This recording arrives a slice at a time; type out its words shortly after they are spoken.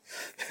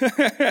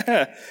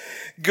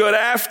Good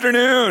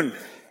afternoon.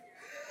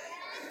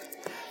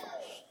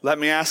 Let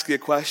me ask you a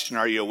question.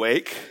 Are you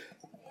awake?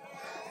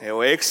 Are you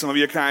awake? Some of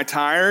you are kind of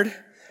tired.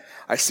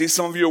 I see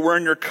some of you are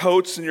wearing your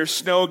coats and your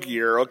snow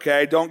gear,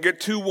 okay? Don't get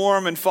too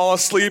warm and fall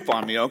asleep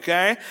on me,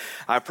 okay?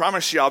 I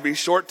promise you I'll be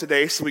short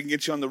today so we can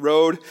get you on the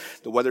road.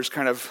 The weather's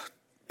kind of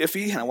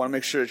iffy, and I want to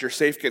make sure that you're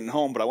safe getting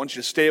home, but I want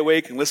you to stay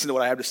awake and listen to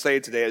what I have to say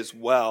today as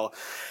well.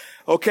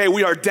 Okay,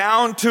 we are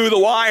down to the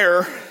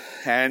wire,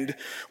 and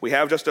we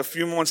have just a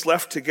few moments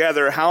left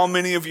together. How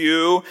many of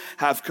you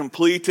have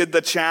completed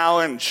the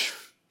challenge?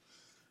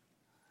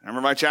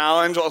 Remember my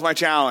challenge? What was my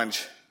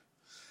challenge?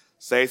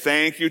 Say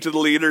thank you to the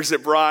leaders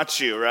that brought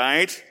you,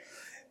 right?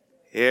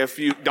 If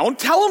you don't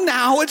tell them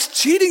now, it's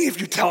cheating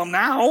if you tell them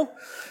now.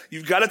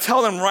 You've got to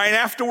tell them right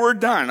after we're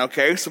done,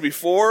 okay? So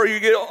before you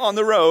get on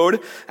the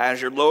road,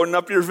 as you're loading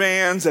up your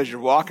vans, as you're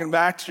walking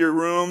back to your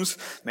rooms,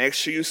 make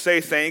sure you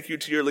say thank you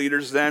to your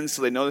leaders then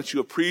so they know that you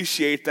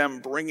appreciate them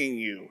bringing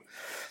you.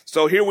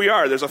 So here we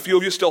are. There's a few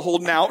of you still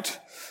holding out,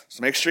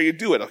 so make sure you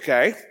do it,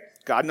 okay?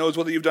 God knows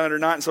whether you've done it or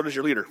not, and so does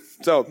your leader.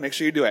 So make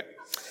sure you do it.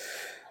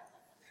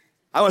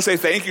 I want to say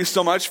thank you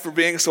so much for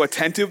being so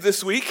attentive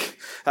this weekend.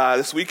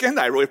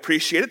 I really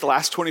appreciate it. The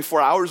last 24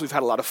 hours, we've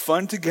had a lot of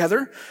fun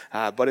together,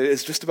 but it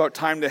is just about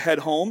time to head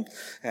home.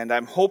 And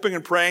I'm hoping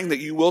and praying that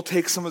you will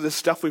take some of this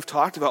stuff we've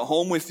talked about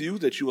home with you,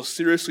 that you will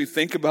seriously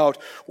think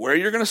about where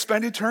you're going to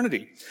spend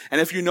eternity. And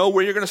if you know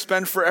where you're going to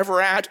spend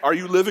forever at, are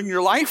you living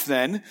your life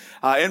then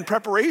in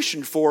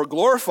preparation for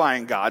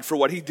glorifying God for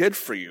what He did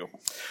for you?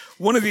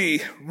 One of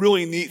the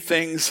really neat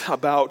things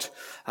about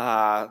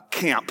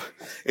camp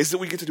is that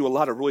we get to do a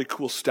lot of really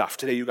cool stuff.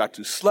 Today you got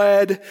to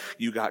sled,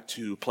 you got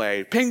to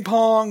play ping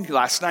pong.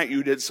 Last night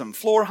you did some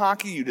floor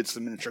hockey, you did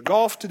some miniature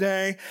golf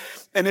today.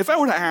 And if I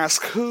were to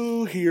ask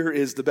who here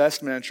is the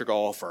best miniature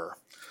golfer,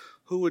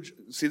 who would,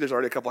 see there's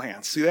already a couple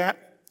hands. See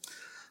that?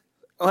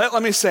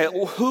 Let me say it.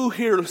 Well, who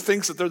here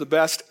thinks that they're the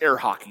best air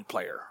hockey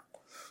player?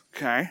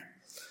 Okay.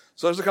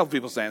 So there's a couple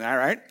people saying that,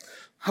 right?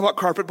 How about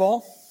carpet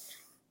ball?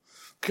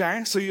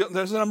 Okay, so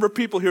there's a number of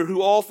people here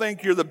who all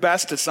think you're the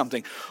best at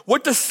something.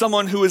 What does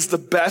someone who is the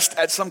best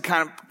at some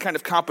kind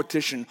of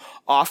competition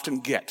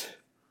often get?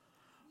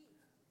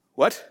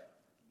 What?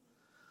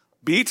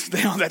 Beat?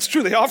 That's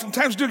true. They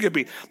oftentimes do get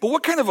beat. But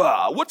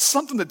what's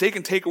something that they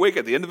can take away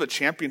at the end of a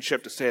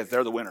championship to say that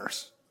they're the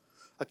winners?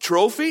 A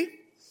trophy?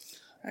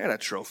 I got a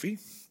trophy.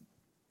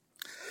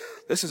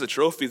 This is a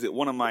trophy that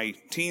one of my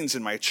teens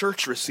in my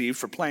church received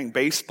for playing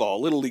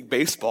baseball, Little League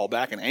Baseball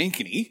back in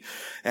Ankeny.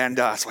 And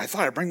so I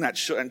thought I'd bring that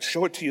and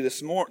show it to you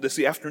this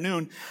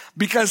afternoon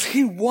because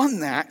he won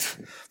that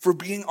for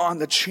being on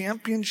the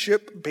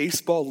championship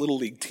baseball Little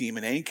League team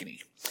in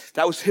Ankeny.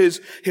 That was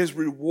his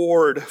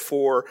reward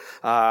for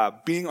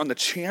being on the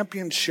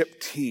championship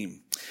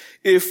team.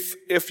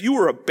 If you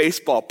were a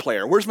baseball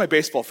player, where's my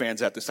baseball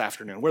fans at this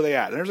afternoon? Where are they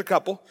at? There's a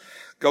couple.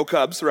 Go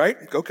Cubs,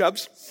 right? Go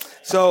Cubs.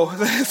 So,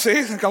 see,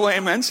 a couple of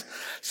amens.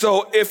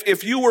 So,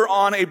 if you were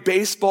on a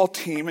baseball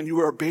team and you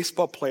were a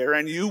baseball player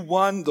and you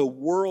won the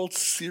World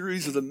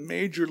Series of the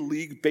Major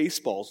League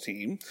Baseball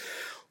team,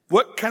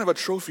 what kind of a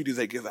trophy do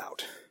they give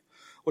out?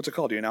 What's it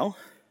called? Do you know?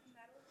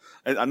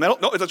 A medal?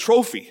 No, it's a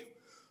trophy.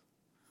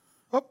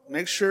 Oh,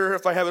 make sure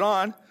if I have it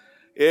on.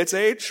 It's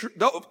a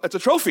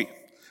trophy.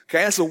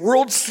 Okay, that's a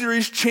World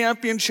Series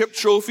championship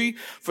trophy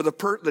for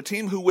the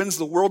team who wins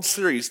the World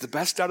Series, the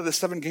best out of the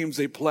 7 games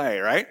they play,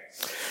 right?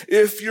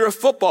 If you're a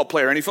football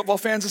player, any football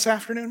fans this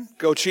afternoon?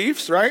 Go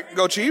Chiefs, right?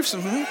 Go Chiefs.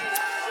 Mm-hmm.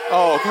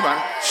 Oh, come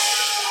on.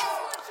 Shh.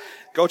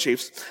 Go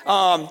Chiefs.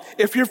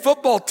 If your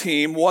football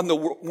team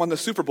won the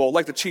Super Bowl,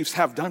 like the Chiefs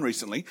have done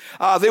recently,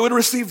 they would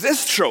receive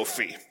this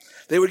trophy.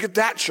 They would get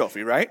that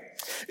trophy, right?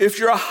 If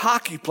you're a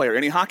hockey player,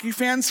 any hockey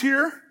fans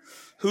here?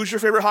 Who's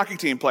your favorite hockey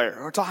team player?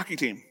 Or it's a hockey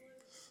team?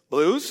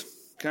 Blues?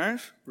 Okay.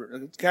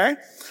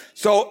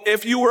 So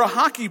if you were a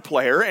hockey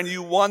player and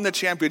you won the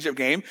championship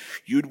game,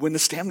 you'd win the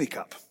Stanley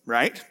Cup,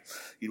 right?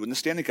 You'd win the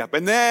Stanley Cup.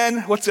 And then,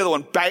 what's the other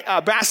one?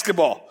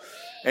 Basketball.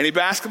 Any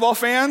basketball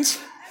fans?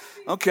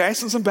 Okay,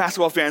 so some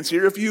basketball fans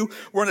here. If you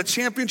were on a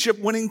championship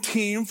winning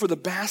team for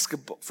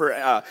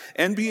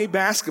NBA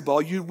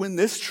basketball, you'd win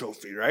this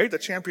trophy, right? The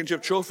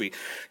championship trophy.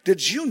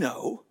 Did you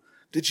know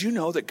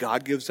that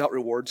God gives out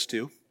rewards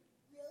too?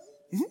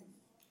 Mm-hmm.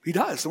 He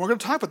does. And we're going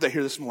to talk about that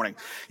here this morning.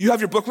 You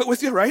have your booklet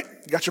with you, right?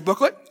 You got your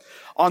booklet?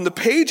 On the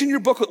page in your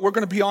booklet we're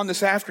going to be on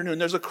this afternoon,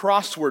 there's a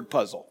crossword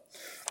puzzle.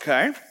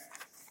 Okay?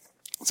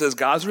 It says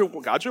God's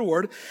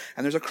reward,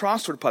 and there's a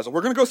crossword puzzle.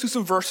 We're going to go through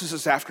some verses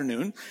this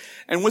afternoon.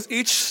 And with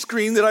each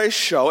screen that I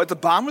show, at the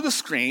bottom of the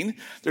screen,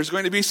 there's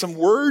going to be some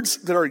words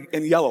that are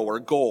in yellow or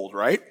gold,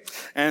 right?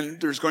 And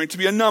there's going to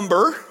be a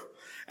number.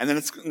 And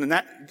then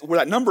where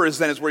that number is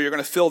then is where you're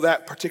going to fill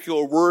that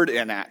particular word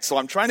in at. So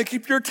I'm trying to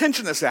keep your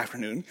attention this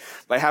afternoon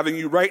by having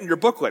you write in your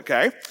booklet,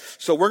 okay?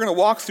 So we're going to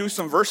walk through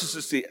some verses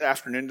this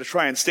afternoon to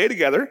try and stay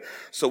together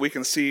so we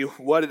can see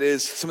what it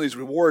is, some of these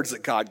rewards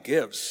that God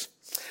gives.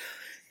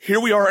 Here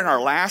we are in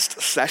our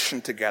last session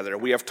together.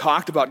 We have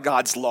talked about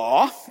God's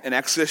law in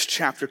Exodus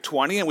chapter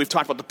 20, and we've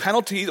talked about the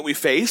penalty that we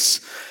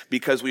face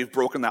because we've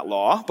broken that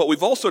law. But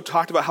we've also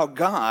talked about how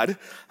God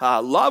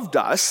loved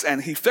us,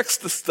 and he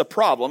fixed the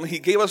problem. He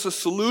gave us a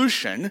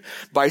solution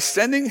by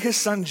sending his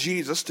son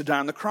Jesus to die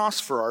on the cross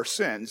for our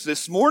sins.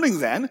 This morning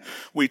then,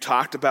 we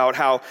talked about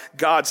how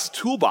God's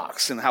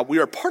toolbox and how we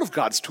are part of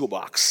God's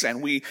toolbox.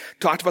 And we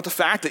talked about the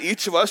fact that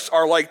each of us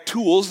are like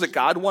tools that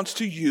God wants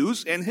to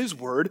use in his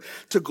word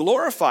to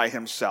glorify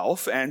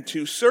himself and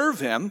to serve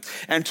him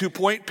and to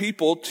point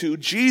people to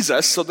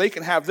Jesus so they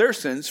can have their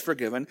sins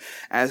forgiven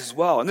as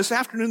well. And this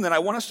afternoon then I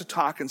want us to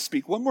talk and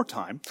speak one more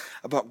time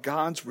about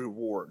God's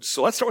rewards.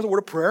 So let's start with a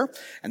word of prayer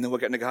and then we'll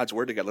get into God's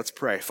word together. Let's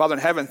pray. Father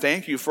in heaven,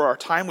 thank you for our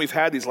time we've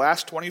had these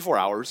last 24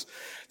 hours.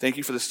 Thank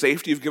you for the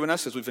safety you've given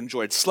us as we've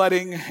enjoyed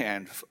sledding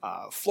and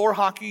floor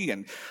hockey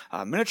and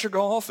miniature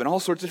golf and all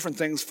sorts of different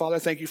things. Father,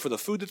 thank you for the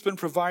food that's been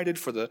provided,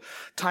 for the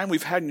time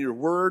we've had in your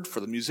word, for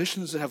the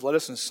musicians that have led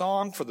us in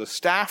song, for the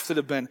staff that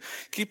have been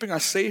keeping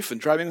us safe and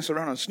driving us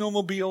around on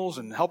snowmobiles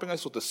and helping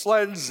us with the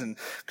sleds and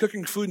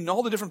cooking food, and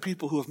all the different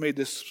people who have made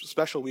this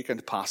special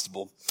weekend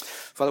possible.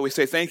 Father, we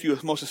say thank you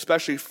most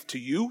especially to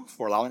you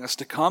for allowing us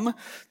to come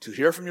to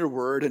hear from your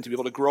word and to be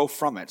able to grow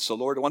from it. So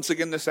Lord, once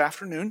again this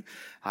afternoon,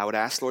 I would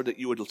ask, Lord, that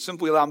you would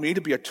simply allow me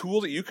to be a tool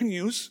that you can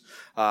use,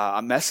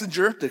 a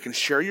messenger that can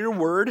share your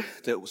word,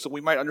 so we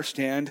might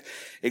understand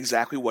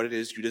exactly what it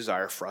is you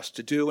desire for us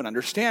to do and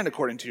understand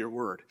according to your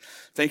word.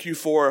 Thank you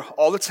for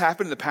all that's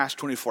happened in the past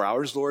 24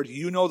 hours, Lord.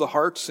 You know the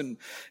hearts and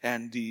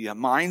the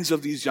minds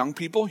of these young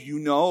people. You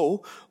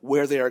know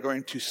where they are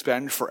going to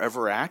spend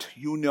forever at.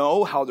 You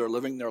know how they're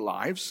living their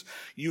lives.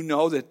 You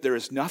know that there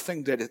is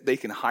nothing that they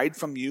can hide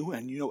from you,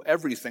 and you know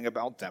everything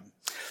about them.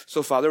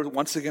 So, Father,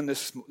 once again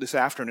this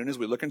afternoon, as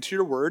we look into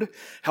your word,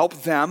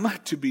 help them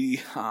to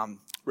be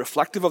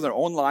reflective of their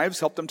own lives,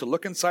 help them to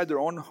look inside their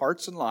own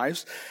hearts and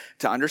lives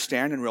to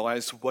understand and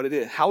realize what it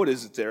is, how it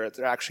is that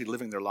they're actually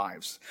living their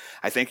lives.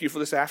 I thank you for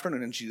this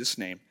afternoon in Jesus'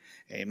 name.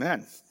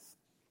 Amen.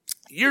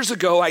 Years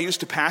ago, I used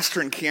to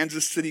pastor in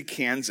Kansas City,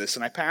 Kansas,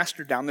 and I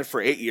pastored down there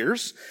for 8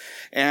 years.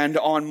 And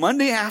on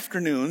Monday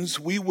afternoons,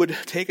 we would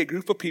take a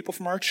group of people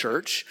from our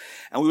church,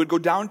 and we would go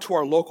down to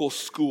our local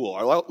school,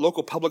 our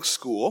local public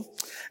school.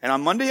 And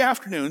on Monday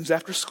afternoons,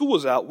 after school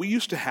was out, we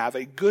used to have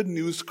a good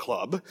news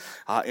club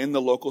in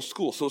the local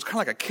school. So it was kind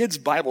of like a kids'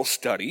 Bible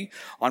study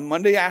on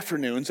Monday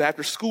afternoons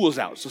after school was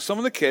out. So some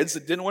of the kids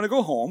that didn't want to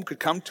go home could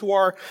come to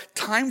our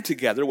time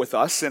together with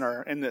us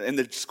in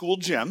the school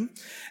gym,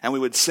 and we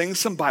would sing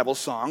some Bible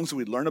songs.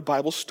 We'd learn a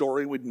Bible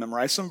story. We'd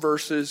memorize some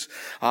verses.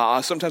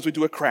 Sometimes we'd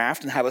do a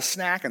craft and have a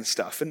snack and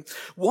stuff. And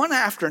one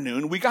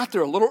afternoon, we got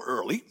there a little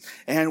early,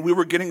 and we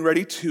were getting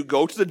ready to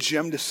go to the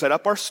gym to set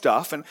up our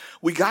stuff. And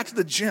we got to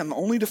the gym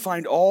only to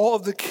find all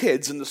of the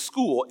kids in the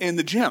school in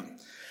the gym.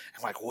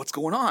 I'm like, what's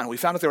going on? We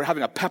found out they were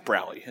having a pep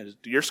rally.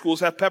 Do your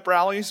schools have pep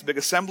rallies, big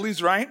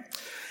assemblies, right?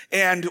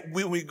 And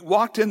we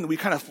walked in, we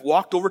kind of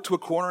walked over to a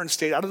corner and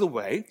stayed out of the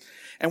way.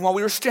 And while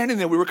we were standing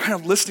there, we were kind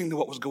of listening to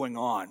what was going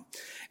on.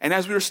 And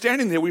as we were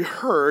standing there, we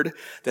heard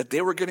that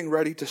they were getting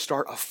ready to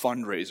start a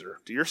fundraiser.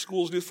 Do your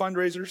schools do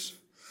fundraisers?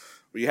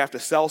 Where you have to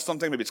sell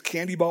something, maybe it's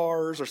candy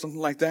bars or something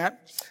like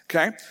that?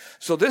 Okay?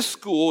 So this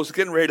school was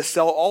getting ready to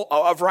sell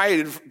a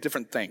variety of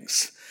different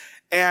things.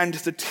 And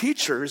the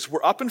teachers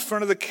were up in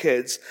front of the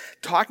kids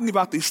talking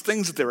about these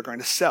things that they were going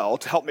to sell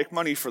to help make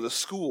money for the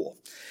school.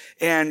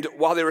 And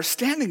while they were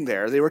standing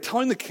there, they were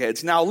telling the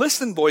kids, now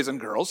listen, boys and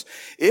girls,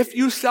 if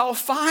you sell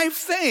 5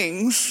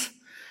 things,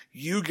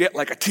 you get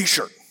like a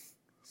t-shirt.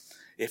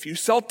 If you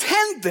sell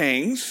 10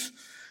 things,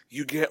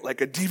 you get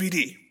like a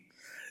DVD.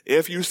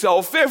 If you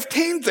sell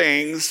 15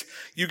 things,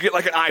 you get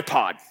like an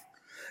iPod.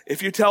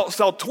 If you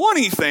sell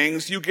 20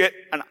 things, you get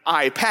an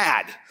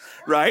iPad,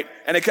 right?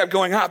 And it kept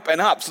going up and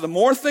up. So the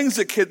more things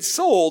that kids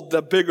sold,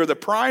 the bigger the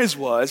prize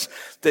was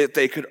that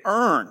they could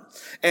earn.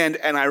 And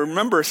I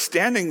remember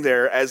standing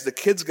there as the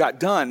kids got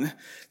done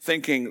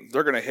thinking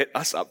they're going to hit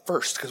us up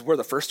first because we're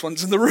the first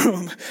ones in the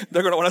room.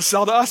 They're going to want to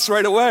sell to us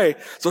right away.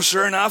 So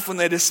sure enough, when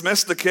they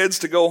dismissed the kids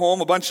to go home,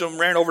 a bunch of them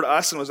ran over to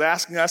us and was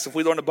asking us if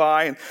we wanted to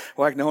buy. And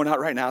we're like, no, not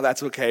right now.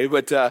 That's okay.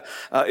 But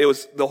it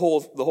was the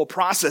whole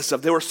process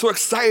of they were so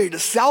excited to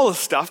sell the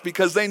stuff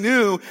because they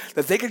knew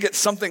that they could get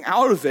something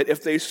out of it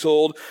if they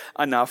sold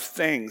enough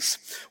things.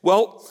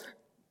 Well,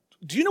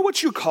 do you know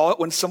what you call it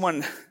when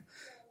someone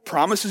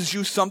promises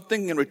you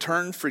something in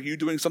return for you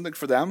doing something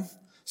for them?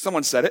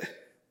 Someone said it.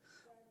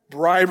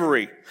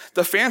 Bribery.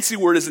 The fancy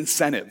word is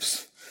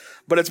incentives,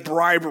 but it's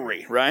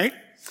bribery, right?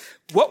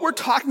 What we're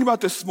talking about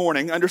this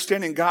morning,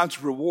 understanding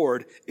God's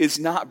reward, is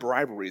not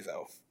bribery,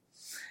 though.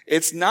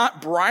 It's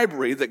not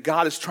bribery that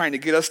God is trying to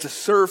get us to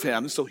serve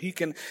him so he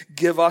can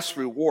give us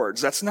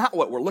rewards. That's not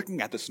what we're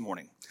looking at this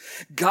morning.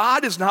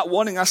 God is not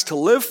wanting us to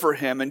live for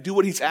him and do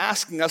what he's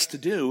asking us to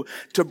do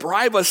to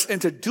bribe us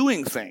into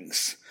doing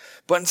things.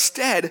 But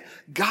instead,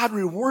 God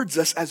rewards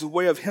us as a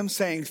way of him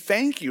saying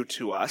thank you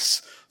to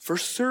us for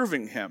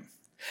serving him.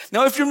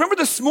 Now, if you remember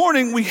this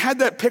morning, we had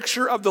that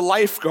picture of the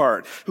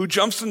lifeguard who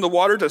jumps in the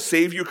water to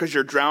save you because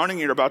you're drowning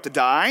and you're about to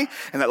die.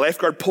 And that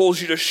lifeguard pulls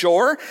you to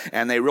shore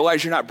and they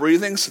realize you're not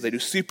breathing. So they do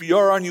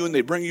CPR on you and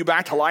they bring you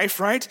back to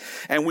life, right?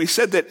 And we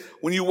said that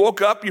when you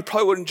woke up, you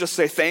probably wouldn't just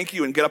say thank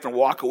you and get up and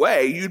walk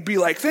away. You'd be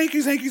like, thank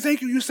you, thank you,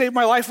 thank you. You saved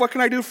my life. What can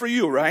I do for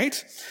you,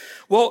 right?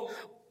 Well,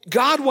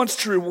 God wants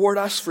to reward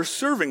us for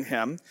serving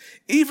him,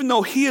 even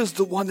though he is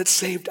the one that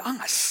saved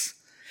us.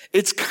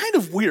 It's kind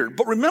of weird,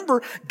 but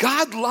remember,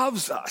 God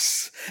loves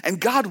us,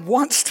 and God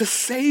wants to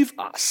save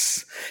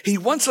us. He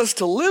wants us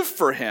to live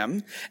for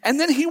him, and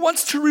then he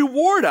wants to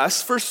reward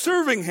us for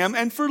serving him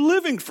and for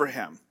living for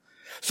him.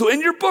 So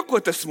in your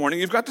booklet this morning,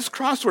 you've got this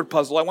crossword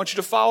puzzle. I want you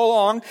to follow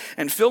along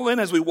and fill in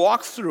as we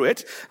walk through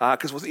it,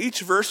 because with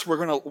each verse, we're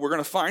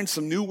gonna find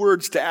some new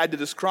words to add to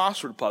this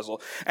crossword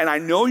puzzle. And I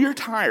know you're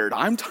tired.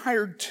 I'm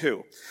tired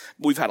too.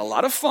 We've had a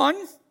lot of fun.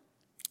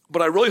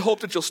 But I really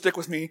hope that you'll stick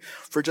with me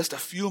for just a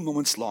few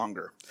moments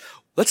longer.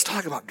 Let's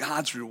talk about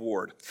God's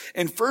reward.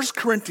 In 1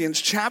 Corinthians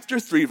chapter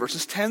 3,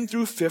 verses 10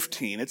 through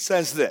 15, it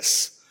says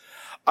this: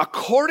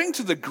 according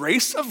to the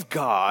grace of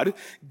God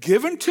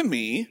given to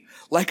me,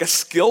 like a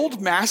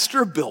skilled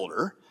master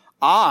builder,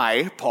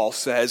 I, Paul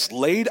says,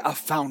 laid a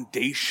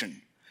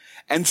foundation,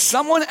 and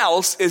someone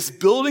else is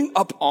building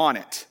up on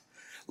it.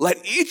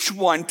 Let each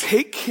one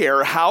take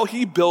care how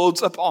he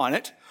builds upon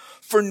it,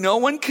 for no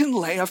one can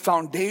lay a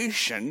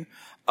foundation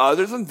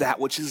other than that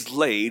which is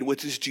laid,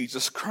 which is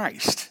Jesus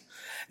Christ.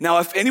 Now,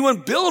 if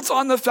anyone builds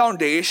on the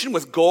foundation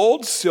with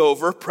gold,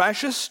 silver,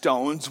 precious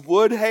stones,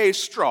 wood, hay,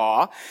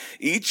 straw,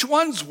 each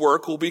one's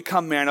work will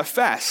become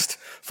manifest,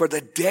 for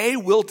the day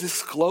will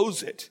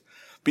disclose it,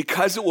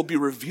 because it will be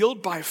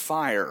revealed by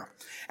fire.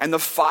 And the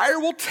fire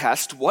will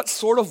test what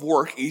sort of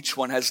work each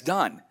one has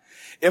done.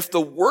 If the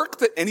work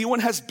that anyone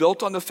has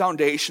built on the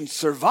foundation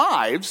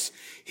survives,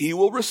 he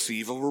will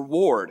receive a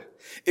reward.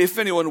 If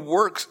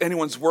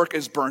anyone's work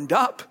is burned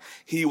up,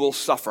 he will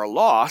suffer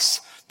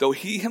loss, though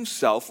he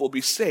himself will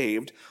be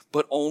saved,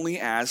 but only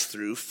as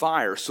through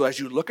fire. So as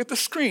you look at the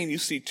screen, you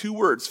see two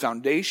words,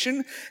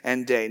 foundation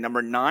and day.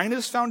 Number 9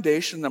 is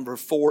foundation. Number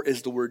 4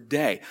 is the word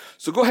day.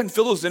 So go ahead and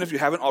fill those in if you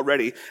haven't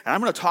already. And I'm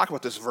going to talk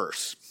about this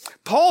verse.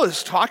 Paul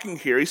is talking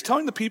here. He's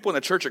telling the people in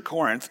the church at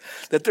Corinth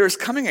that there's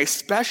coming a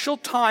special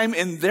time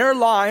in their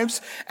lives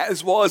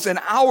as well as in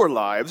our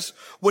lives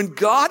when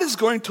God is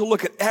going to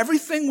look at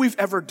everything we've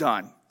ever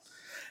done.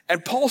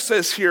 And Paul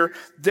says here,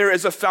 there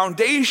is a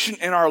foundation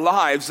in our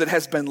lives that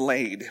has been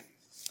laid.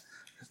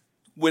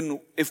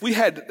 If we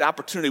had the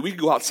opportunity, we could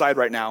go outside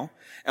right now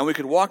and we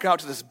could walk out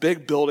to this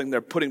big building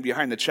they're putting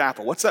behind the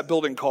chapel. What's that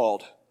building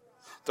called?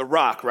 The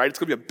Rock, right? It's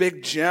going to be a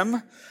big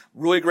gym,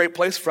 really great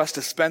place for us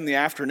to spend the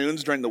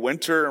afternoons during the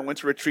winter and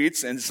winter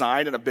retreats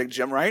inside in a big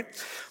gym, right?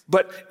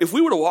 But if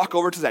we were to walk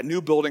over to that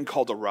new building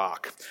called The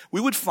Rock,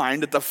 we would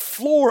find that the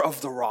floor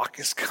of The Rock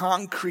is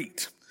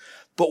concrete.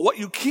 But what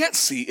you can't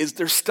see is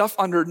there's stuff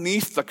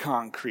underneath the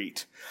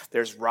concrete.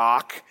 There's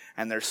rock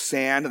and there's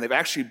sand, and they've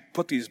actually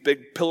put these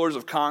big pillars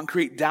of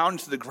concrete down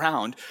to the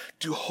ground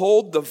to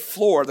hold the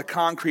floor, the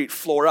concrete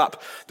floor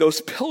up.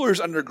 Those pillars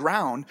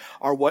underground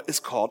are what is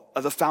called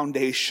the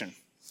foundation.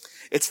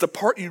 It's the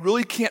part you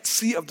really can't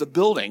see of the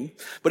building,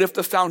 but if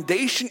the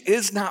foundation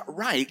is not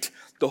right,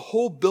 the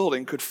whole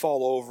building could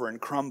fall over and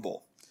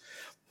crumble.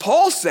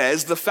 Paul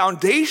says the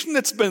foundation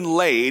that's been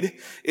laid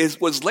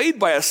was laid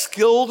by a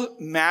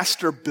skilled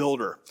master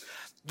builder.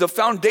 The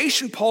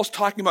foundation Paul's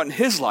talking about in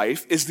his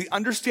life is the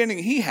understanding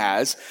he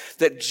has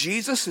that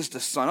Jesus is the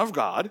Son of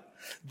God,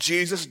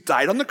 Jesus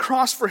died on the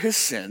cross for his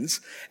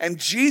sins, and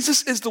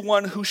Jesus is the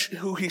one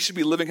who he should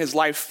be living his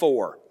life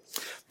for.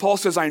 Paul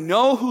says, I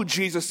know who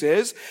Jesus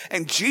is,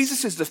 and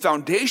Jesus is the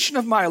foundation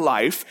of my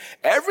life.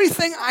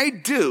 Everything I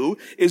do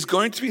is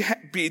going to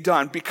be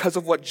done because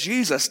of what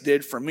Jesus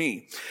did for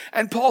me.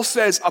 And Paul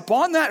says,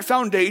 upon that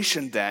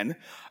foundation then,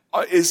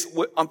 is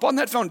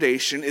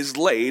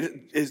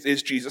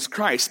Jesus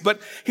Christ.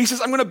 But he says,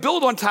 I'm going to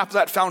build on top of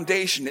that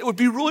foundation. It would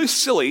be really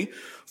silly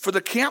for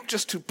the camp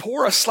just to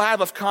pour a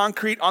slab of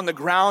concrete on the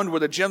ground where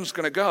the gym's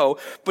going to go,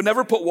 but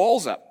never put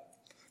walls up,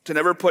 to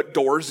never put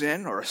doors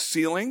in or a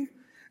ceiling.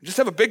 Just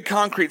have a big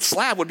concrete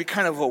slab would be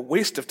kind of a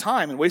waste of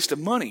time and waste of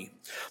money.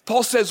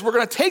 Paul says we're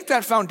going to take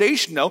that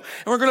foundation, though,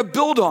 and we're going to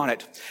build on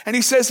it. And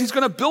he says he's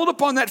going to build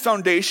upon that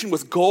foundation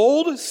with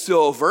gold,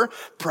 silver,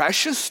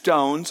 precious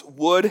stones,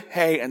 wood,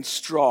 hay, and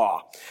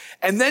straw.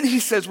 And then he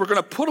says we're going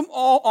to put them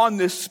all on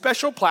this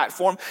special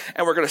platform,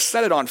 and we're going to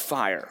set it on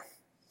fire.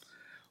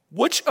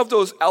 Which of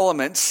those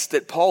elements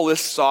that Paul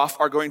lists off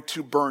are going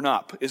to burn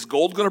up? Is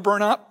gold going to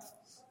burn up?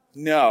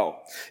 No.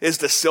 Is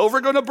the silver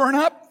going to burn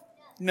up?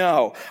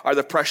 No. Are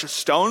the precious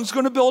stones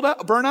going to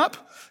burn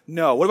up?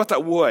 No. What about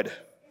that wood?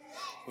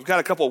 We've got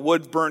a couple of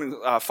wood burning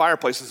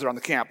fireplaces that are on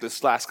the camp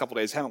this last couple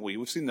of days, haven't we?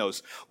 We've seen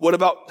those. What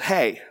about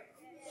hay?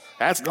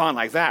 That's gone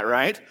like that,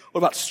 right? What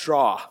about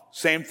straw?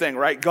 Same thing,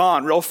 right?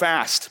 Gone real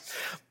fast.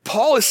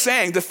 Paul is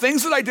saying the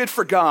things that I did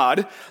for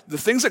God, the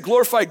things that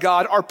glorify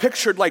God, are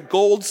pictured like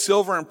gold,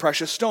 silver, and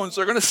precious stones.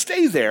 They're going to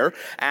stay there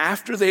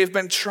after they've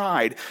been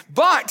tried.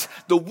 But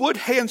the wood,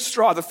 hay, and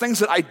straw, the things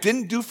that I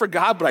didn't do for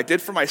God, but I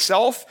did for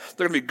myself,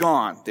 they're going to be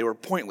gone. They were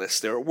pointless.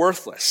 They were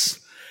worthless.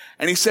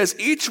 And he says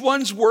each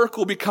one's work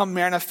will become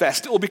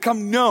manifest. It will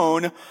become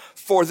known,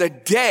 for the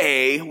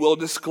day will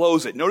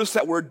disclose it. Notice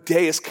that word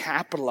day is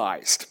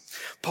capitalized.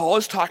 Paul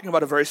is talking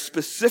about a very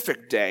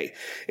specific day.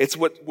 It's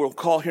what we'll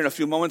call here in a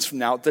few moments from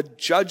now the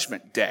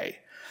judgment day.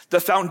 The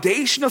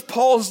foundation of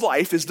Paul's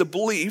life is the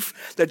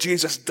belief that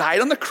Jesus died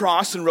on the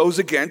cross and rose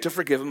again to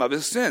forgive him of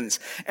his sins.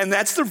 And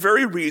that's the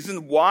very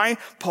reason why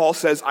Paul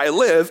says, I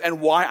live,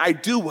 and why I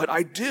do what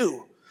I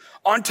do.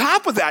 On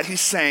top of that,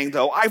 he's saying,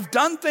 though, I've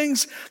done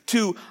things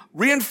to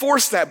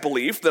reinforce that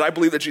belief, that I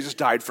believe that Jesus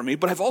died for me,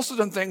 but I've also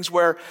done things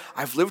where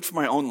I've lived for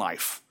my own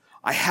life.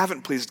 I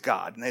haven't pleased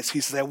God. And he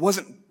says, I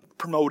wasn't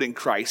promoting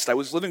Christ. I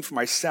was living for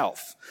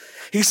myself.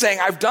 He's saying,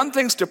 I've done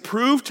things to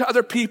prove to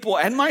other people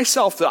and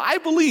myself that I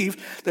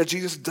believe that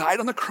Jesus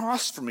died on the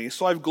cross for me,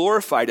 so I've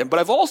glorified him.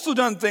 But I've also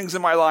done things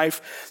in my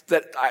life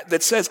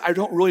that says I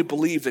don't really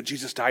believe that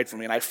Jesus died for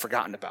me, and I've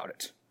forgotten about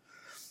it.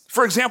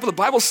 For example, the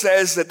Bible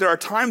says that there are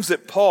times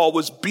that Paul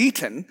was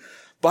beaten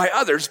by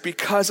others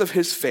because of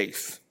his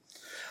faith.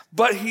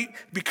 But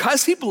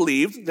because he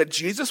believed that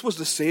Jesus was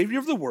the Savior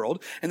of the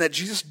world and that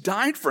Jesus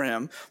died for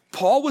him,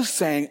 Paul was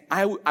saying,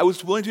 I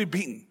was willing to be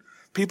beaten.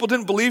 People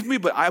didn't believe me,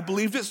 but I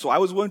believed it, so I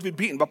was willing to be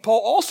beaten. But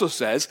Paul also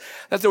says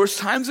that there was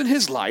times in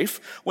his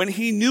life when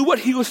he knew what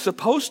he was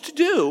supposed to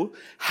do,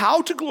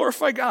 how to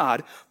glorify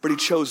God, but he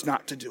chose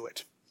not to do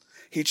it.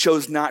 He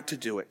chose not to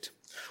do it.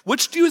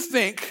 Which do you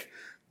think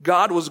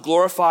God was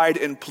glorified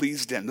and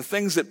pleased in? The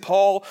things that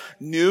Paul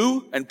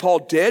knew and Paul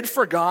did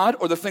for God,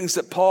 or the things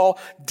that Paul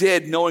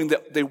did knowing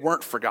that they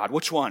weren't for God?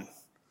 Which one?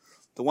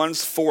 The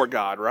ones for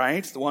God,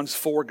 right? The ones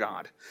for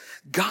God.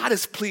 God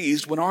is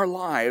pleased when our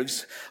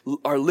lives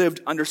are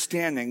lived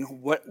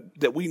understanding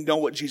that we know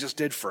what Jesus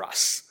did for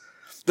us.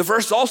 The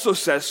verse also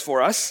says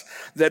for us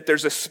that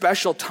there's a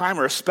special time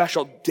or a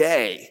special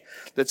day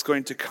that's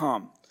going to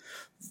come.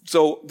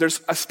 So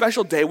there's a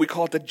special day, we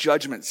call it the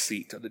judgment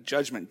seat, or the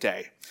judgment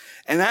day.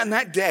 And on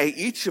that day,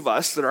 each of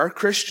us that are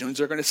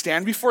Christians are going to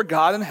stand before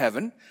God in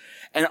heaven,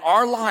 and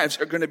our lives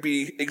are going to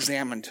be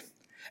examined.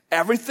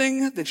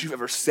 Everything that you've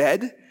ever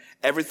said,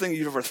 everything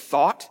you've ever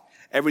thought,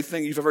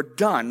 everything you've ever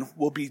done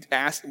will be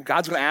asked.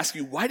 God's going to ask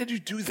you, why did you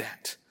do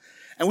that?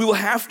 And we will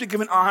have to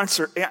give an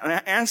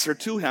answer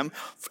to him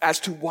as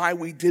to why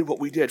we did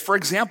what we did. For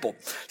example,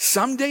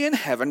 someday in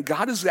heaven,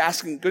 God is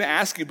going to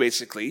ask you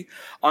basically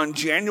on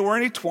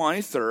January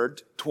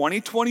 23rd,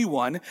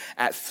 2021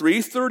 at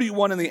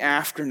 3:31 in the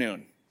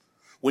afternoon.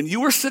 When you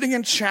were sitting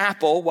in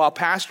chapel while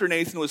Pastor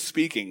Nathan was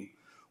speaking,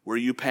 were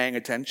you paying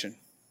attention?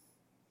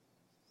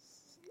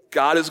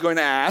 God is going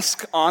to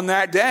ask on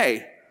that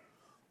day,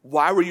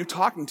 why were you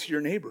talking to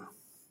your neighbor?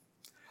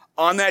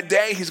 On that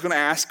day, he's going to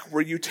ask,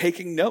 were you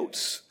taking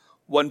notes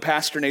when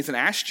Pastor Nathan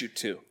asked you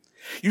to?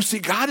 You see,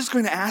 God is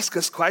going to ask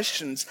us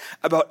questions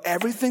about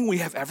everything we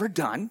have ever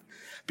done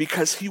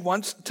because he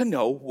wants to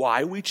know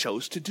why we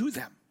chose to do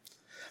them.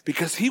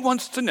 Because he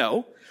wants to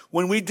know,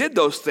 when we did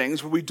those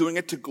things, were we doing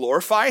it to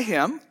glorify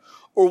him,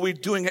 or were we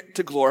doing it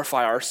to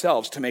glorify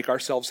ourselves, to make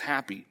ourselves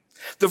happy?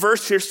 The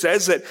verse here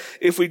says that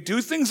if we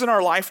do things in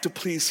our life to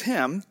please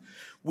him,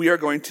 we are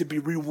going to be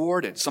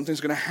rewarded. Something's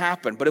going to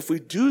happen. But if we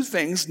do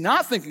things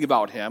not thinking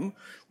about him,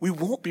 we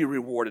won't be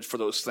rewarded for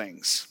those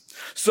things.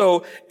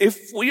 So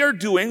if we are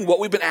doing what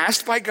we've been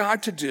asked by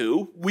God to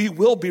do, we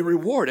will be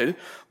rewarded.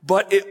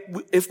 But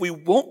if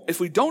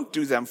we don't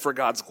do them for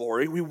God's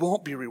glory, we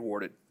won't be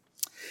rewarded.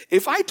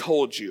 If I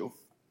told you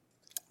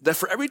that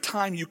for every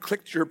time you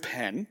clicked your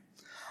pen,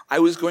 I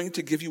was going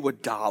to give you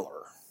 $1,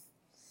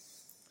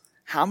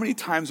 how many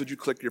times would you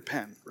click your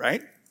pen,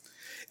 right?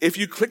 If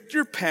you clicked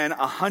your pen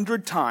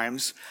 100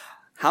 times,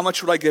 how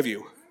much would I give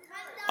you?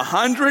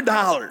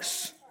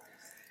 $100.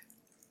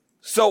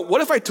 So what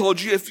if I told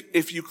you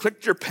if you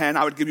clicked your pen,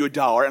 I would give you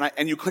 $1,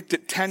 and you clicked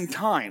it 10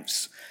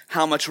 times,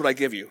 how much would I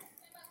give you?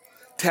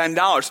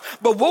 $10.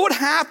 But what would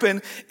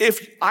happen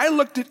if I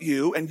looked at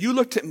you and you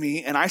looked at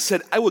me and I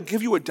said, I will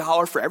give you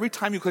 $1 for every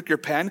time you click your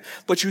pen,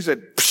 but you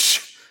said,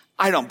 psh,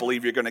 I don't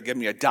believe you're going to give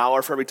me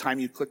 $1 for every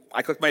time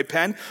I click my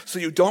pen, so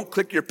you don't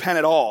click your pen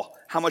at all.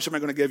 How much am I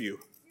going to give you?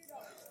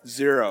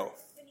 $0.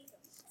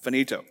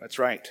 Finito. That's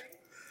right.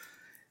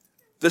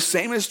 The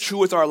same is true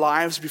with our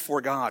lives before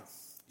God.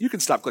 You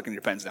can stop clicking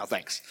your pens now.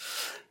 Thanks.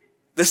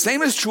 The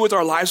same is true with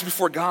our lives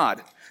before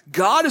God.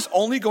 God is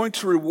only going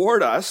to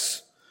reward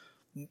us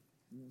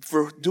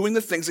for doing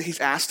the things that he's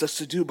asked us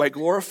to do by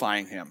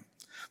glorifying him.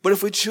 But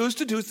if we choose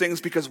to do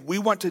things because we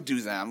want to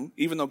do them,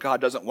 even though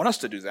God doesn't want us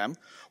to do them,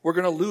 we're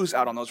going to lose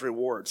out on those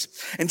rewards.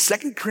 In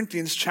 2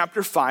 Corinthians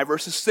chapter 5,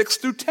 verses 6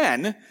 through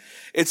 10,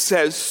 it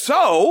says,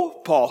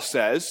 so, Paul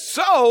says,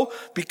 so,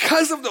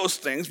 because of those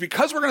things,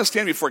 because we're going to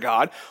stand before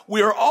God,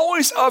 we are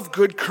always of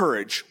good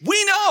courage.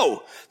 We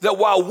know that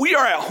while we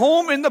are at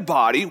home in the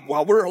body,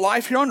 while we're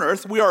alive here on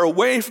earth, we are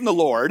away from the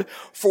Lord,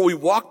 for we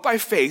walk by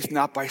faith,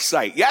 not by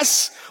sight.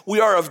 Yes, we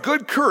are of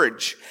good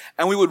courage,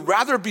 and we would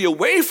rather be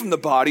away from the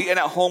body and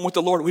at home with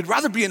the Lord. We'd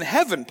rather be in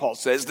heaven, Paul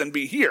says, than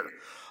be here.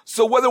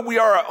 So whether we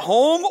are at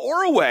home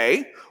or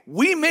away,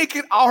 we make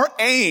it our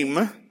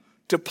aim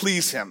to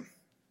please him.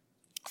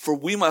 For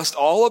we must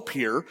all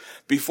appear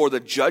before the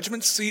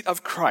judgment seat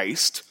of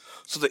Christ,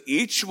 so that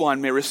each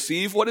one may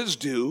receive what is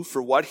due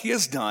for what he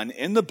has done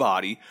in the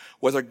body,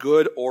 whether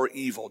good or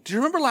evil. Do you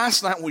remember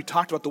last night when we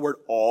talked about the word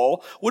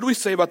all? What do we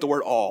say about the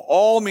word all?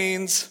 All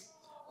means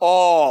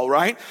all,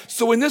 right?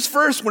 So in this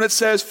verse, when it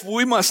says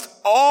we must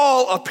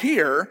all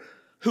appear,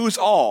 who's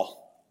all?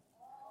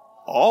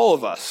 All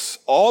of us,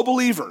 all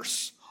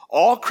believers,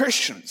 all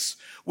Christians.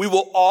 We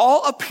will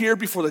all appear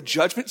before the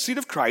judgment seat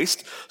of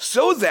Christ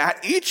so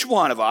that each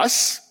one of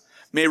us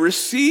may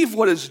receive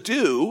what is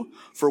due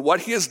for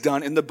what he has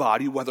done in the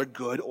body, whether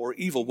good or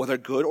evil, whether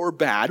good or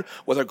bad,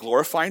 whether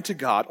glorifying to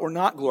God or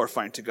not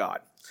glorifying to God.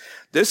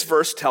 This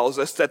verse tells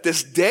us that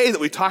this day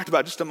that we talked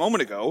about just a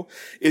moment ago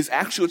is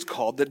actually what's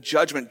called the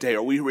judgment day,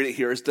 or we read it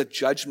here as the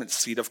judgment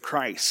seat of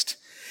Christ.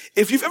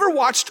 If you've ever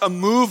watched a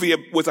movie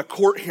with a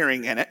court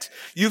hearing in it,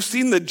 you've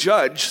seen the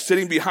judge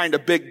sitting behind a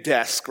big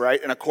desk,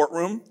 right, in a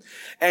courtroom,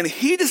 and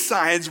he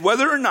decides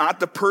whether or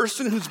not the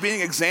person who's being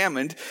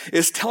examined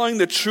is telling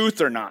the truth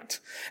or not.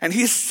 And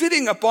he's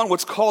sitting up on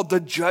what's called the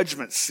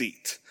judgment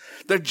seat.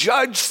 The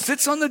judge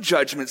sits on the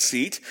judgment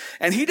seat,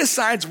 and he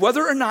decides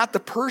whether or not the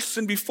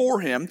person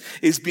before him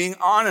is being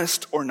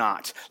honest or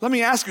not. Let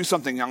me ask you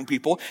something, young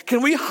people.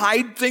 Can we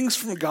hide things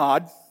from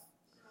God?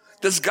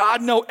 Does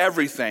God know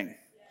everything?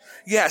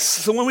 Yes.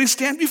 So when we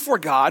stand before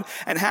God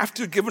and have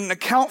to give an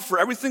account for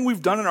everything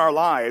we've done in our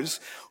lives,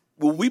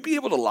 will we be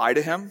able to lie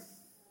to him?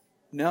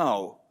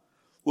 No.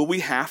 Will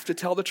we have to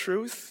tell the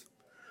truth?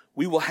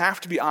 We will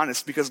have to be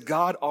honest because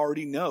God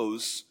already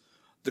knows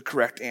the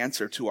correct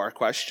answer to our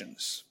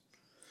questions.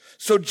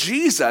 So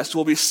Jesus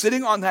will be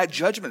sitting on that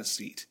judgment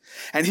seat,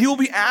 and he will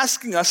be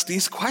asking us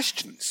these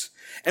questions.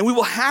 And we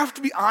will have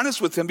to be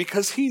honest with him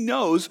because he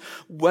knows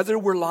whether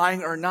we're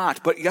lying or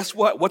not. But guess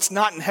what? What's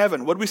not in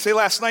heaven? What did we say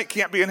last night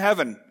can't be in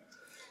heaven?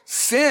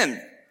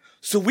 Sin.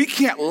 So we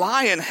can't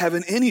lie in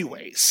heaven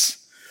anyways.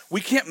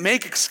 We can't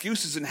make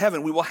excuses in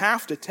heaven. We will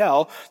have to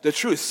tell the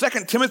truth.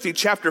 2 Timothy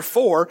chapter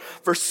 4,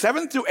 verse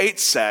 7 through 8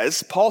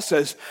 says, Paul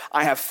says,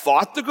 I have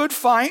fought the good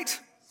fight.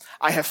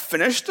 I have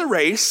finished the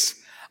race.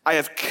 I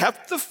have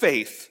kept the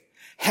faith.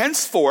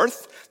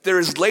 Henceforth, there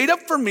is laid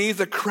up for me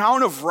the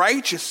crown of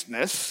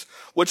righteousness,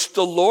 which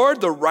the Lord,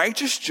 the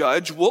righteous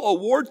judge, will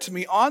award to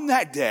me on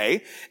that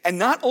day, and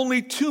not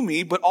only to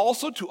me, but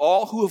also to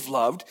all who have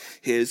loved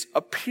his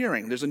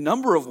appearing. There's a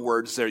number of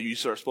words there you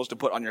are supposed to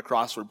put on your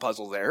crossword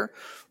puzzle there.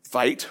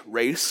 Fight,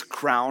 race,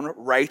 crown,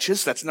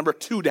 righteous. That's number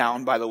 2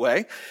 down, by the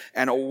way,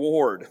 and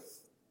award.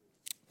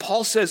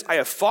 Paul says, I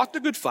have fought the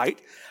good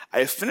fight. I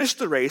have finished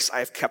the race. I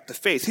have kept the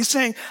faith. He's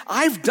saying,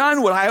 I've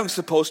done what I am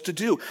supposed to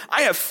do.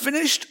 I have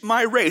finished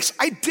my race.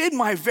 I did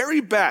my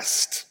very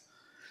best.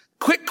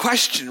 Quick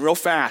question, real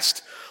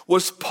fast.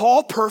 Was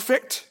Paul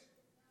perfect?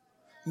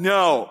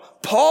 No.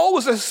 Paul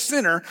was a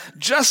sinner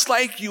just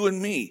like you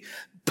and me.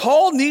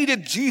 Paul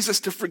needed Jesus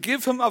to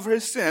forgive him of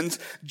his sins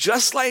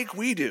just like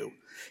we do.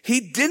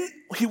 He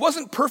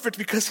wasn't perfect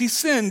because he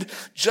sinned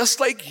just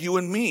like you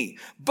and me.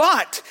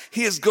 But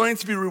he is going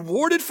to be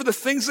rewarded for the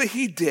things that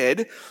he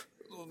did,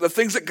 the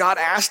things that God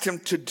asked him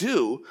to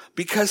do,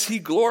 because he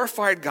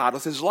glorified God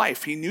with his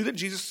life. He knew that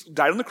Jesus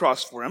died on the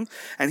cross for him,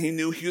 and he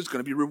knew he was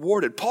going to be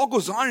rewarded. Paul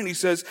goes on and he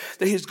says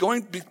that he's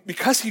going,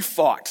 because he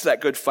fought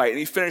that good fight and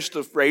he finished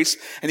the race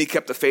and he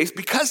kept the faith,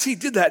 because he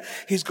did that,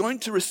 he's going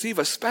to receive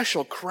a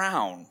special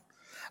crown,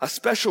 a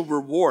special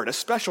reward, a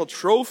special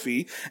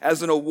trophy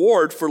as an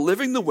award for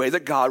living the way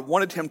that God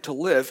wanted him to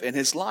live in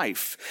his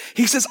life.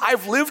 He says,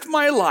 I've lived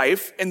my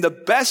life in the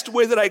best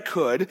way that I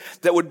could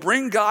that would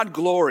bring God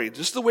glory,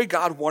 just the way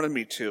God wanted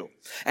me to.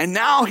 And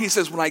now he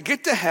says, when I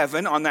get to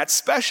heaven on that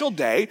special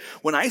day,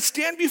 when I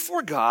stand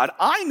before God,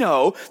 I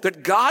know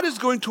that God is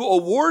going to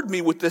award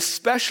me with this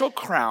special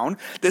crown,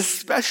 this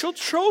special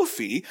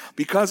trophy,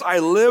 because I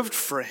lived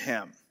for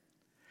him.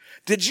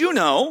 Did you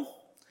know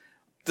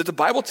that the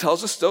Bible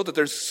tells us, though, that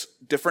there's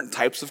different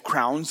types of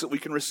crowns that we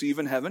can receive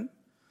in heaven?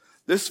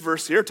 This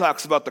verse here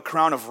talks about the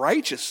crown of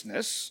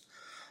righteousness,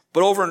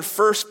 but over in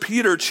 1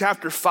 Peter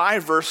chapter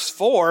 5, verse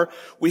 4,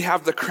 we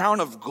have the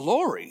crown of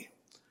glory.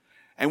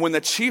 And when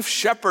the chief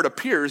shepherd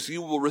appears,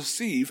 you will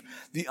receive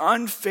the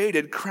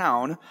unfaded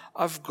crown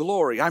of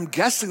glory. I'm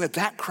guessing that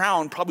that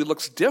crown probably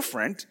looks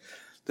different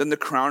than the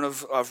crown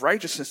of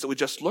righteousness that we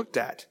just looked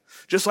at.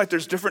 Just like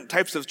there's different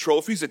types of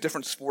trophies at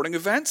different sporting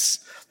events,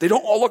 they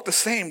don't all look the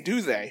same,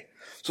 do they?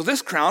 So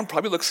this crown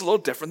probably looks a little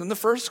different than the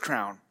first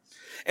crown.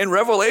 In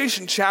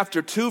Revelation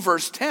chapter 2,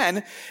 verse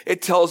 10,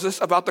 it tells us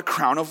about the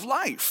crown of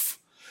life.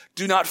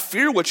 Do not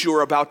fear what you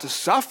are about to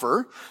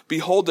suffer.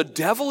 Behold, the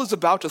devil is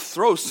about to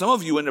throw some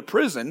of you into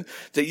prison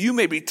that you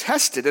may be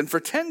tested. And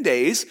for 10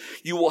 days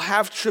you will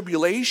have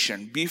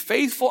tribulation. Be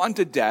faithful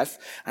unto death,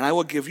 and I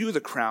will give you the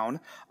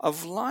crown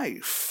of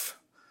life.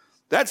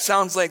 That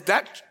sounds like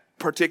that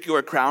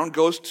particular crown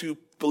goes to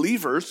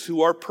believers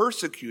who are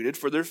persecuted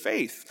for their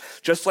faith.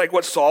 Just like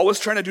what Saul was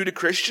trying to do to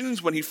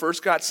Christians when he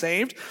first got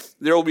saved,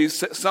 there will be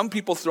some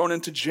people thrown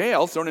into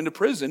jail, thrown into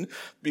prison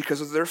because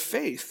of their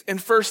faith. In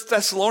 1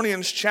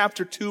 Thessalonians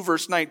chapter 2,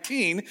 verse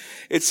 19,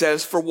 it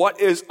says, "For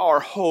what is our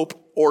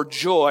hope or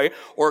joy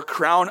or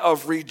crown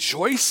of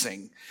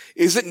rejoicing?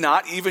 Is it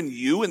not even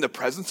you in the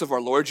presence of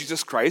our Lord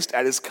Jesus Christ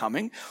at his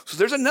coming?" So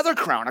there's another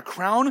crown, a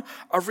crown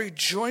of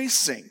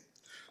rejoicing.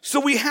 So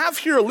we have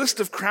here a list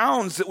of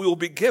crowns that will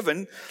be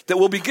given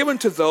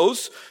to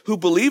those who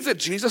believe that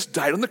Jesus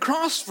died on the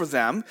cross for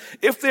them,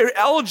 if they're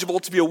eligible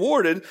to be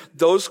awarded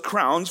those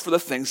crowns for the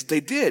things that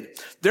they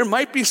did. There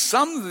might be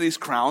some of these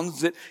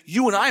crowns that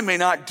you and I may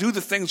not do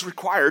the things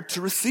required to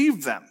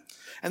receive them.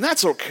 And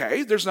that's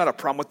okay. There's not a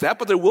problem with that,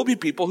 but there will be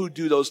people who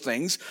do those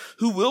things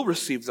who will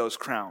receive those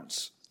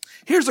crowns.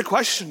 Here's a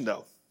question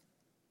though.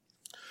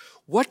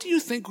 What do you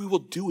think we will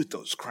do with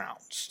those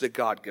crowns that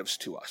God gives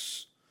to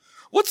us?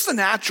 What's the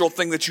natural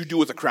thing that you do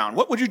with a crown?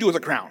 What would you do with a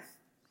crown?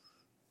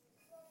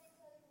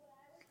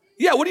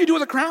 Yeah, what do you do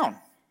with a crown?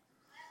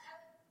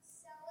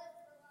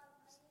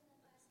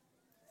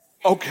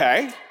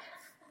 Okay.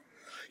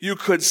 You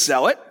could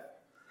sell it.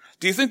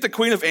 Do you think the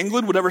Queen of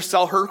England would ever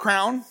sell her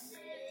crown?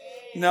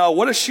 No.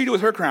 What does she do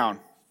with her crown?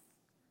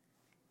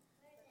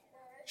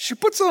 She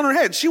puts it on her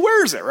head. She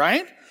wears it,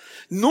 right?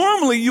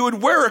 Normally, you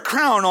would wear a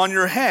crown on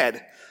your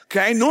head.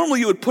 Okay,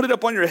 normally you would put it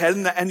up on your head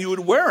and you would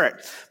wear it.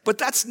 But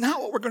that's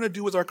not what we're going to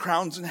do with our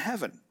crowns in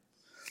heaven.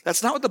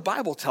 That's not what the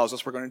Bible tells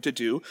us we're going to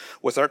do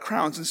with our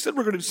crowns. Instead,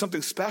 we're going to do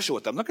something special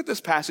with them. Look at this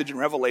passage in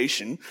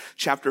Revelation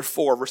chapter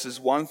 4,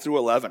 verses 1 through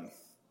 11.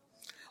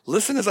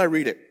 Listen as I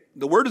read it.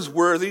 The word is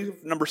worthy,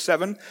 number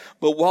 7,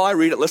 but while I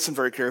read it, listen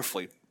very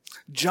carefully.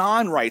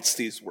 John writes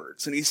these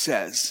words, and he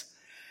says,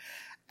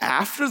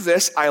 "After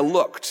this I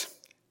looked,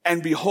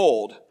 and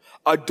behold,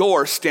 a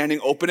door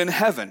standing open in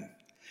heaven.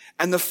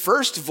 And the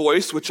first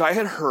voice which I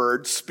had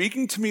heard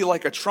speaking to me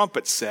like a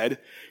trumpet said,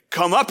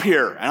 'Come up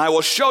here, and I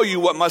will show you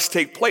what must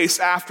take place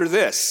after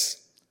this.'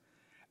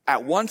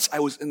 At once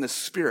I was in the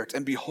Spirit,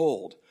 and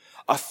behold,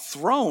 a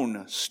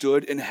throne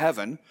stood in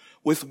heaven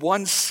with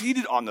one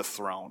seated on the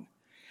throne.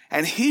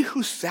 And he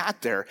who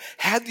sat there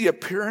had the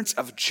appearance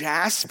of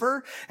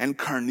jasper and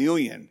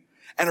carnelian.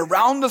 And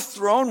around the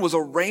throne was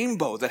a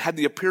rainbow that had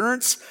the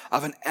appearance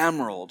of an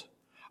emerald.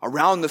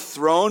 Around the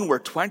throne were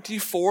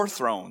 24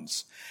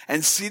 thrones.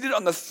 And seated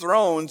on the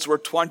thrones were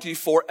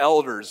 24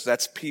 elders,"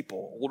 that's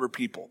people, older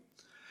people,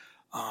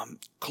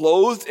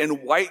 "clothed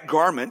in white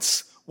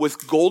garments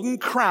with golden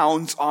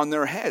crowns on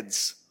their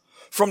heads.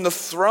 From the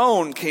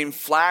throne came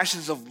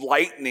flashes of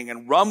lightning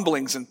and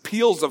rumblings and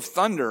peals of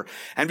thunder.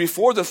 And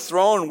before the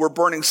throne were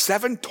burning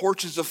 7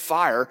 torches of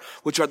fire,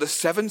 which are the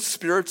 7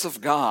 spirits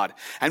of God.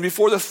 And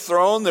before the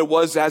throne there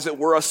was, as it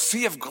were, a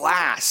sea of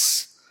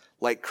glass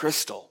like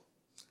crystal.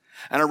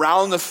 And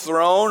around the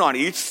throne, on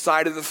each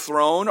side of the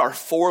throne, are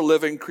 4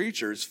 living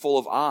creatures full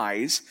of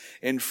eyes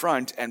in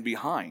front and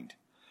behind.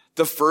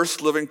 The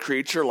first living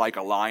creature like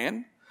a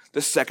lion,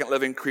 the second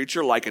living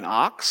creature like an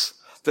ox,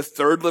 the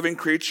third living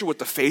creature with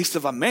the face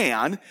of a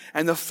man,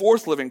 and the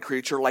fourth living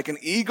creature like an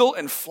eagle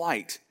in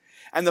flight.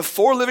 And the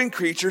 4 living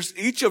creatures,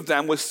 each of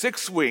them with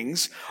 6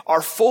 wings,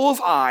 are full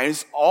of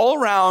eyes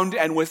all around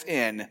and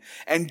within.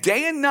 And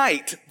day and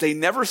night they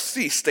never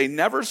cease, they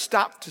never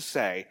stop to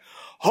say,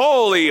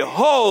 'Holy,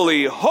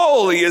 holy,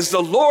 holy is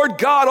the Lord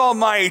God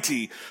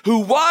Almighty, who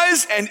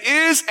was and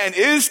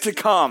is to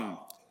come.'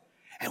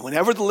 And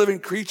whenever the living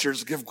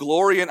creatures give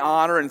glory and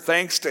honor and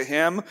thanks to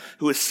him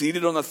who is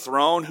seated on the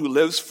throne, who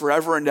lives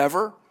forever and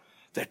ever,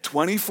 the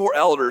 24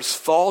 elders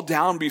fall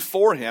down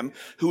before him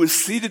who is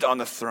seated on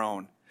the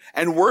throne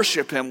and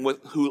worship him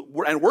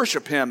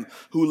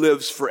who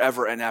lives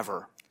forever and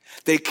ever.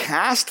 They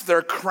cast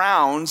their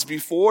crowns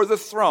before the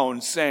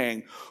throne,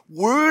 saying,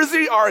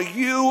 'Worthy are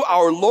you,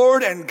 our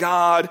Lord and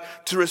God,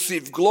 to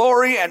receive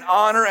glory and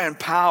honor and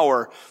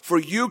power, for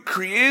you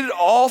created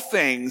all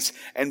things,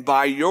 and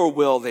by your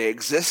will they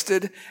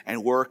existed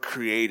and were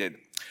created.'"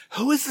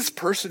 Who is this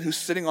person who's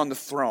sitting on the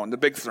throne, the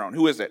big throne?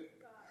 Who is it?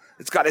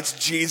 It's God. It's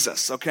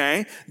Jesus,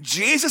 okay?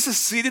 Jesus is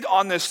seated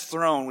on this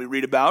throne we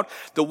read about.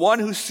 The one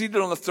who's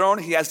seated on the throne,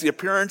 he has the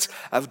appearance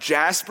of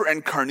jasper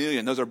and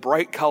carnelian. Those are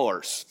bright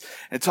colors.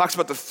 And it talks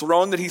about the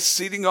throne that he's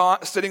sitting on,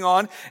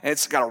 and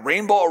it's got a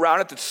rainbow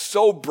around it that's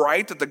so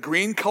bright that the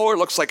green color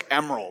looks like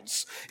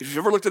emeralds. If you've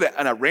ever looked at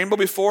a rainbow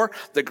before,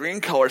 the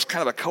green color is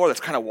kind of a color that's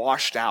kind of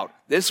washed out.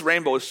 This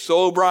rainbow is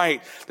so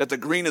bright that the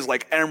green is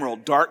like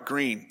emerald, dark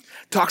green.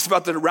 Talks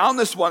about that around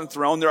this one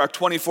throne, there are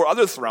 24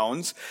 other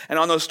thrones, and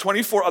on those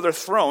 24 other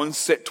thrones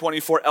sit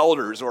 24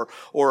 elders or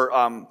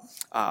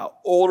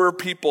older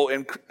people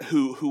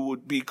who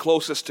would be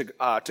closest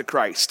to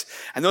Christ.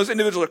 And those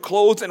individuals are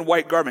clothed in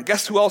white garment.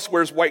 Guess who else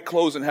wears white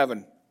clothes in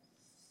heaven?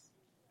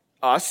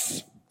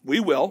 Us. We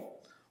will.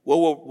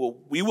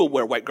 We will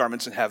wear white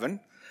garments in heaven.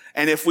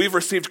 And if we've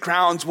received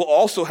crowns, we'll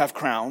also have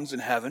crowns in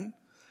heaven.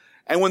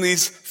 And when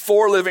these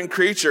four living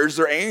creatures,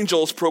 their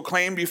angels,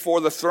 proclaim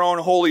before the throne,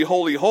 holy,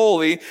 holy,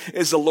 holy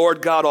is the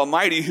Lord God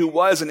Almighty, who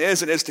was and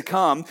is to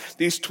come,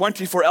 these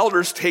 24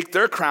 elders take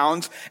their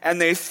crowns and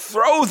they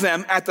throw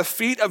them at the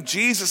feet of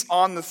Jesus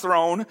on the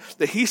throne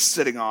that he's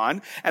sitting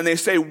on. And they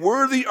say,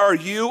 worthy are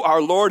you,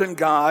 our Lord and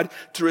God,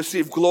 to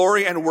receive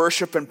glory and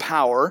worship and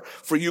power,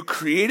 for you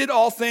created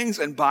all things,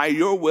 and by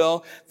your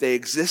will they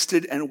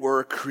existed and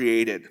were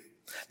created.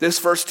 This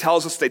verse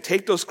tells us they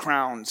take those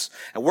crowns,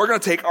 and we're going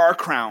to take our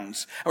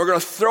crowns, and we're going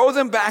to throw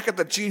them back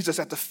at Jesus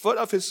at the foot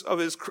of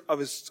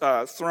his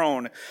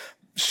throne,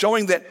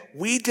 showing that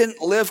we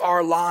didn't live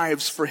our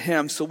lives for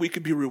him so we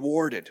could be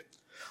rewarded.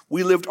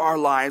 We lived our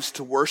lives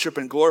to worship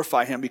and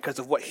glorify him because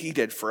of what he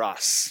did for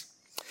us.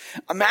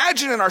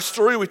 Imagine in our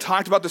story we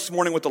talked about this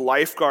morning with the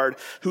lifeguard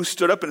who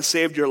stood up and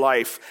saved your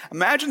life.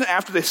 Imagine that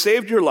after they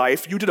saved your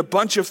life, you did a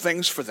bunch of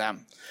things for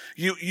them.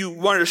 You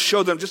wanted to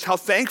show them just how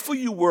thankful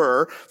you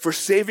were for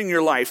saving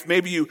your life.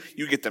 Maybe you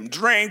get them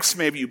drinks,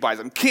 maybe you buy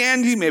them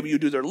candy, maybe you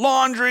do their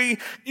laundry,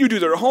 you do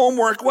their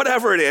homework,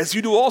 whatever it is.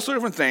 You do all sorts of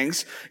different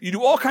things. You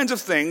do all kinds of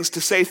things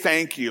to say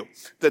thank you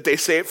that they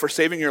say for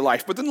saving your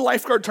life. But then the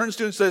lifeguard turns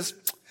to you and says,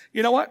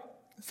 you know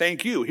what?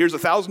 Thank you. Here's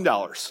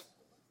 $1,000.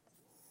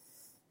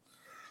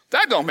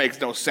 That don't make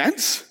no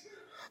sense.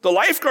 The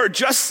lifeguard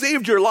just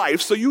saved your life,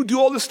 so you do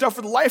all this stuff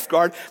for the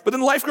lifeguard, but then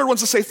the lifeguard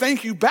wants to say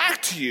thank you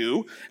back to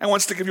you and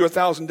wants to give you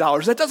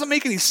 $1,000. That doesn't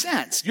make any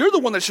sense. You're the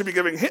one that should be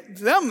giving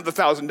them the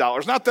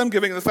 $1,000, not them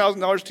giving the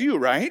 $1,000 to you,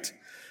 right?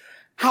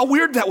 How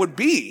weird that would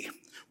be.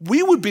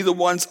 We would be the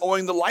ones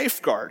owing the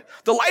lifeguard.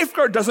 The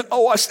lifeguard doesn't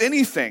owe us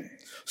anything.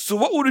 So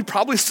what would we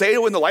probably say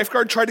when the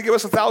lifeguard tried to give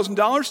us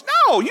 $1,000?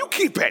 No, you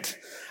keep it.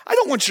 I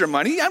don't want your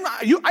money.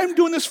 I'm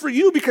doing this for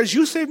you because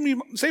you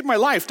saved my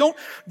life.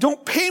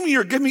 Don't pay me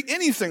or give me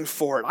anything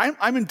for it.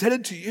 I'm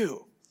indebted to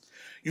you.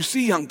 You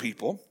see, young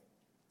people,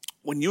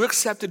 when you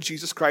accepted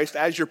Jesus Christ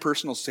as your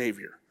personal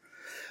Savior,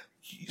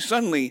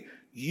 suddenly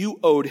you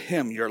owed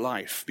him your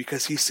life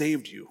because he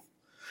saved you.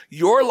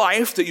 Your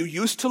life that you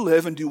used to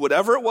live and do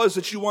whatever it was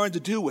that you wanted to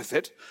do with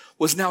it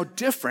was now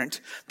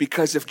different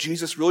because if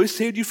Jesus really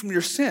saved you from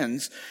your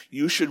sins,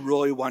 you should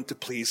really want to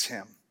please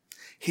him.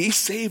 He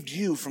saved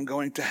you from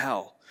going to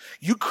hell.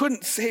 You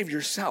couldn't save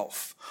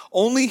yourself.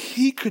 Only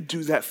he could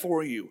do that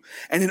for you.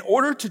 And in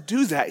order to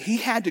do that, he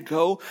had to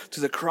go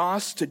to the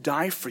cross to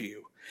die for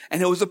you.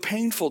 And it was a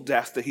painful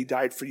death that he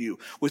died for you.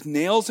 With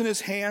nails in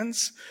his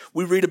hands,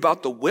 we read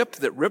about the whip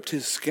that ripped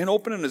his skin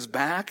open in his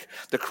back,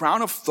 the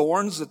crown of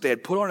thorns that they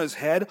had put on his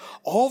head,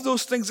 all of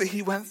those things that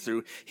he went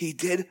through, he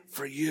did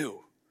for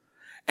you.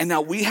 And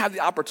now we have the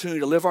opportunity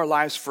to live our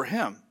lives for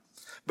him.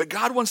 But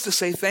God wants to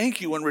say thank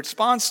you in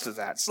response to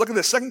that. So look at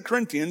this. 2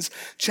 Corinthians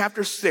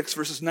chapter 6,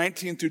 verses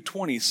 19 through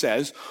 20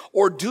 says,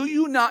 or do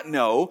you not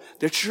know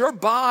that your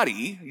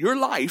body, your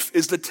life,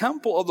 is the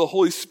temple of the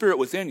Holy Spirit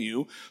within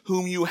you,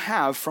 whom you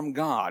have from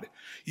God?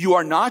 You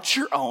are not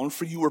your own,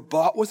 for you were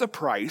bought with a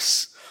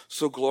price,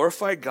 so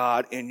glorify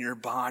God in your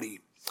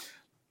body.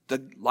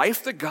 The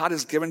life that God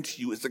has given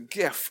to you is a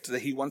gift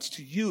that he wants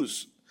to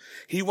use.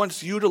 He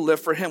wants you to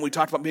live for him. We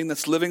talked about being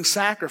this living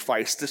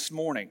sacrifice this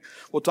morning.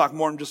 We'll talk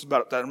more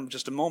about that in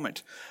just a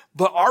moment.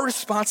 But our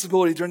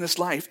responsibility during this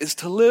life is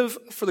to live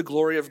for the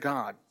glory of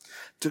God,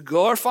 to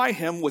glorify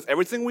him with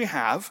everything we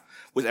have,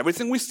 with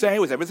everything we say,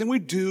 with everything we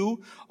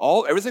do,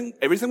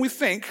 everything we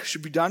think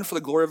should be done for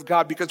the glory of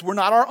God because we're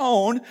not our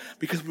own,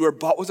 because we were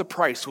bought with a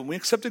price. When we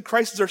accepted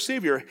Christ as our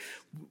Savior,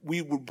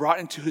 we were brought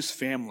into his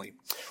family.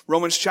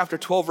 Romans chapter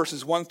 12,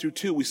 verses 1 through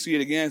 2, we see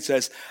it again. It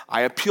says,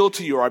 I appeal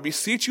to you, or I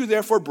beseech you,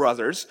 therefore,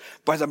 brothers,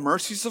 by the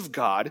mercies of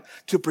God,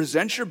 to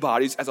present your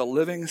bodies as a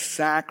living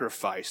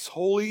sacrifice,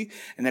 holy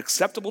and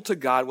acceptable to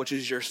God, which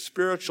is your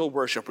spiritual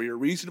worship or your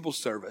reasonable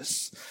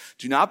service.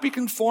 Do not be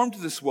conformed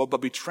to this world, but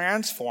be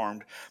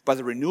transformed by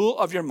the renewal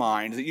of your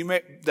mind,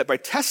 that by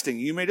testing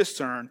you may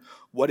discern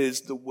what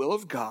is the will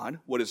of God,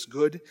 what is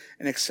good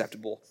and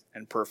acceptable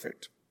and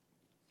perfect.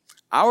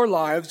 Our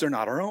lives are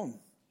not our own,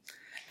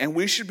 and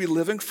we should be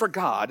living for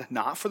God,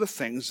 not for the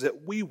things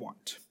that we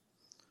want.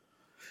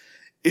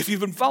 If you've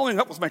been following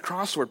up with my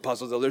crossword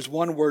puzzle, though, there's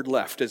one word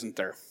left, isn't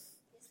there?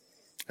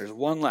 There's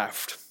one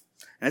left.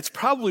 And it's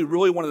probably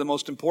really one of the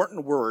most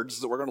important words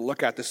that we're going to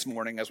look at this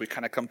morning as we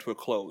kind of come to a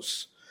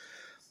close.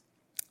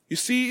 You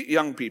see,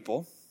 young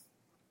people,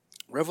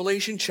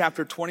 Revelation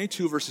chapter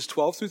 22, verses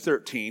 12 through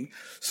 13,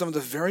 some of the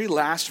very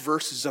last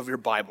verses of your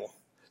Bible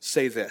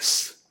say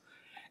this.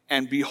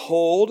 And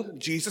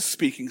behold, Jesus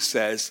speaking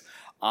says,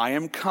 I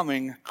am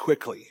coming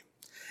quickly,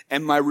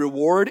 and my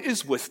reward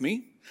is with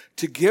me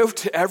to give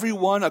to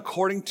everyone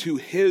according to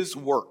his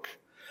work.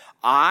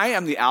 I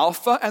am the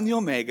Alpha and the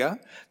Omega,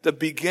 the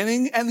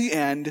beginning and the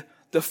end,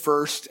 the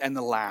first and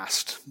the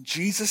last.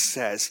 Jesus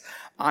says,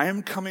 I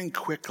am coming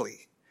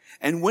quickly.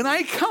 And when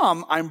I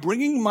come, I'm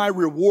bringing my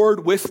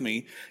reward with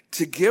me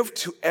to give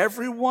to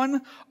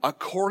everyone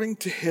according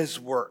to his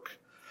work.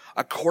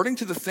 According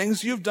to the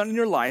things you've done in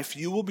your life,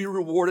 you will be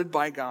rewarded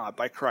by God,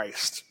 by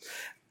Christ.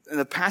 And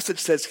the passage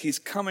says he's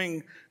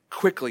coming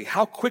quickly.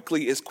 How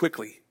quickly is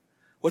quickly?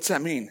 What's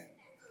that mean?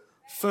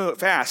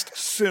 Fast,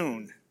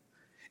 soon.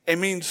 It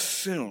means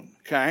soon,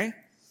 okay?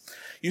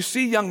 You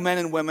see, young men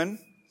and women,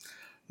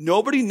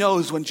 nobody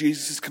knows when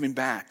Jesus is coming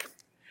back.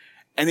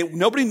 And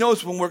nobody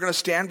knows when we're going to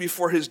stand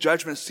before his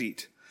judgment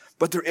seat.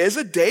 But there is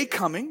a day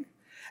coming,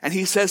 and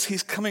he says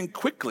he's coming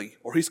quickly,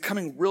 or he's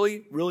coming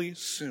really, really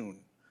soon.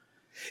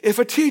 If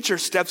a teacher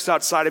steps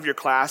outside of your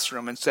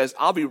classroom and says,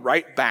 I'll be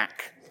right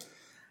back,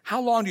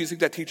 how long do you think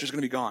that teacher's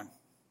going to be gone?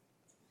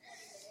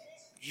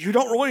 You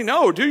don't really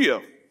know, do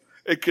you?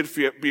 It could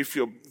be a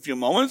few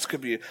moments,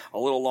 could be a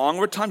little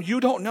longer time. You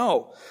don't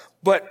know.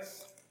 But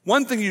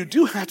one thing you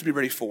do have to be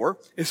ready for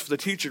is for the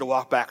teacher to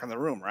walk back in the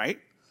room, right?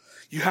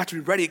 You have to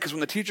be ready because when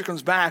the teacher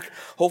comes back,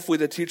 hopefully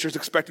the teacher is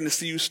expecting to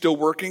see you still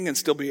working and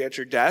still be at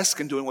your desk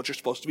and doing what you're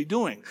supposed to be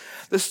doing.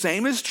 The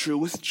same is true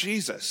with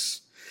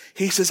Jesus.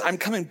 He says, I'm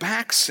coming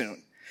back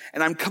soon,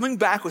 and I'm coming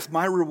back with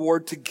my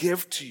reward to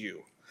give to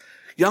you.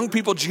 Young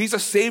people,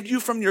 Jesus saved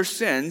you from your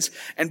sins,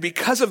 and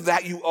because of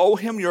that, you owe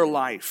him your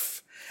life.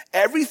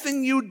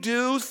 Everything you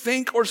do,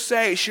 think, or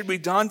say should be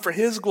done for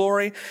his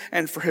glory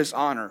and for his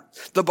honor.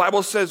 The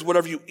Bible says,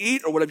 whatever you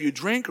eat or whatever you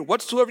drink or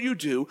whatsoever you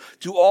do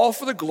all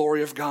for the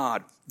glory of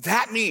God.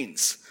 That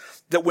means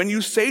that when you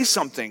say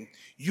something,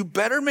 you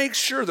better make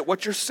sure that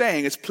what you're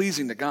saying is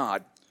pleasing to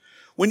God.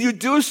 When you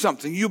do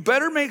something, you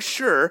better make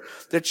sure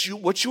that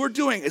what you are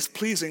doing is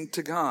pleasing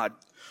to God.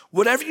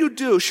 Whatever you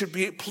do should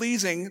be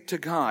pleasing to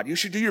God. You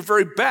should do your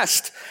very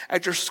best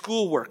at your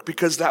schoolwork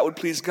because that would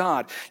please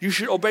God. You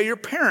should obey your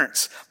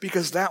parents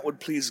because that would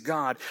please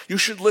God. You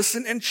should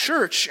listen in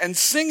church and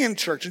sing in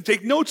church and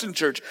take notes in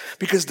church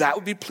because that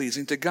would be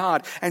pleasing to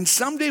God. And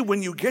someday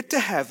when you get to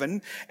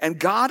heaven and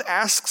God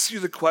asks you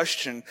the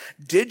question,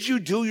 did you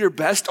do your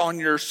best on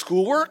your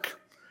schoolwork?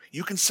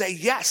 You can say,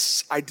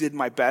 yes, I did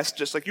my best,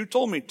 just like you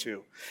told me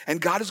to.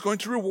 And God is going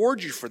to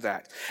reward you for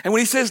that. And when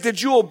he says,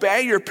 did you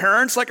obey your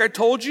parents like I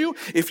told you?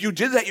 If you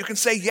did that, you can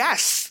say,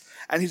 yes.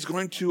 And he's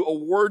going to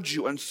award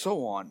you and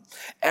so on.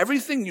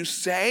 Everything you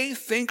say,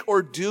 think,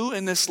 or do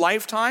in this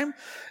lifetime,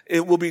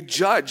 it will be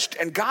judged.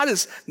 And God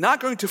is not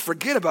going to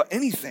forget about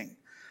anything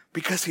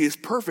because he is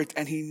perfect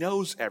and he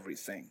knows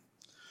everything.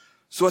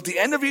 So at the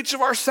end of each of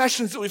our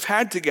sessions that we've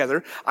had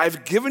together,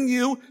 I've given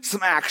you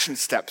some action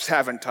steps,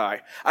 haven't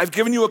I? I've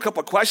given you a couple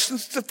of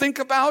questions to think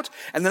about,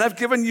 and then I've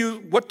given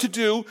you what to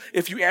do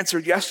if you answer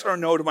yes or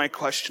no to my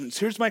questions.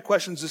 Here's my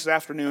questions this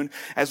afternoon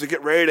as we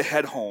get ready to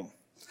head home.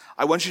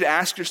 I want you to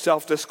ask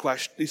yourself these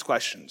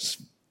questions.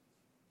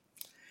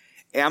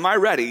 Am I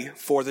ready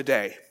for the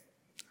day?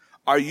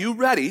 Are you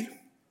ready,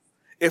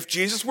 if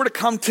Jesus were to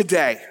come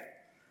today,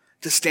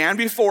 to stand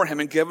before him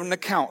and give him an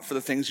account for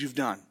the things you've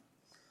done?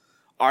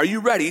 Are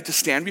you ready to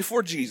stand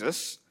before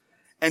Jesus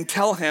and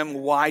tell him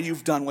why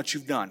you've done what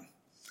you've done?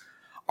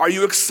 Are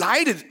you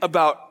excited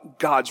about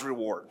God's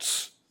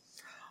rewards?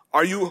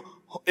 Are you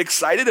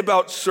excited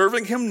about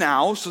serving him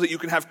now so that you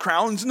can have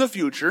crowns in the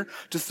future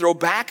to throw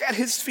back at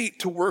his feet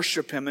to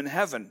worship him in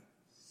heaven?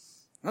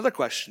 Another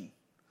question.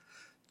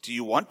 Do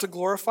you want to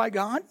glorify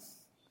God?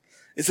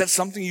 Is that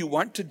something you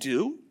want to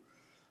do?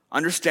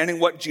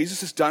 Understanding what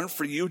Jesus has done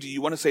for you, do you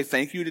want to say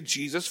thank you to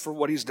Jesus for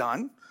what he's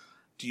done?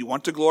 Do you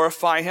want to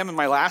glorify him? And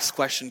my last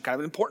question, kind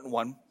of an important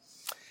one.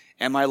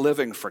 Am I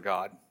living for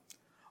God?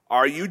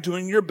 Are you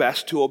doing your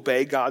best to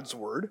obey God's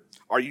word?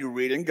 Are you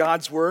reading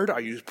God's word? Are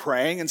you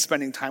praying and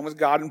spending time with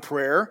God in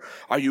prayer?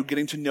 Are you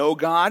getting to know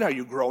God? Are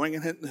you growing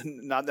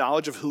in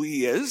knowledge of who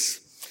he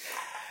is?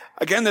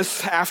 Again,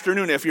 this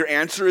afternoon, if your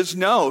answer is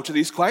no to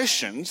these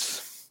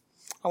questions,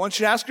 I want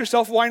you to ask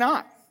yourself, why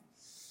not?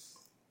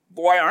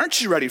 Why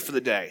aren't you ready for the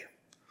day?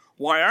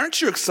 Why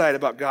aren't you excited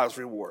about God's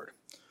reward?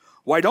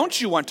 Why don't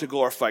you want to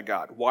glorify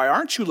God? Why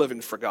aren't you living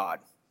for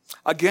God?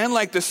 Again,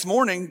 like this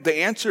morning, the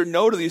answer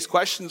no to these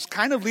questions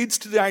kind of leads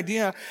to the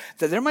idea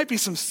that there might be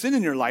some sin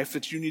in your life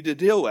that you need to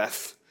deal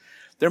with.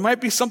 There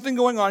might be something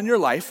going on in your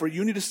life where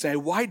you need to say,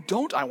 why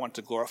don't I want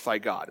to glorify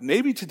God?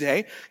 Maybe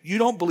today you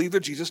don't believe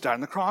that Jesus died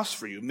on the cross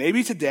for you.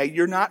 Maybe today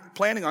you're not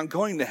planning on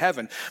going to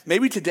heaven.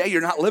 Maybe today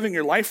you're not living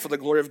your life for the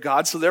glory of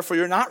God, so therefore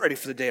you're not ready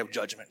for the day of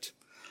judgment.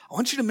 I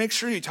want you to make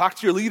sure you talk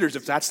to your leaders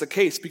if that's the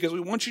case, because we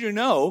want you to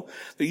know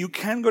that you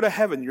can go to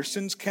heaven. Your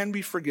sins can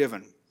be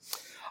forgiven.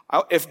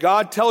 If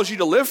God tells you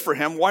to live for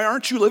him, why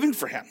aren't you living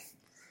for him?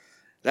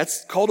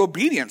 That's called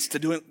obedience,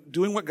 to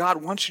doing what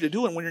God wants you to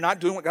do. And when you're not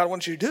doing what God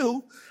wants you to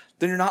do,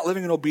 then you're not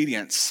living in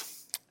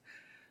obedience.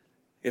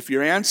 If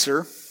your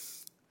answer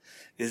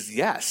is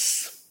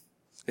yes,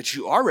 that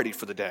you are ready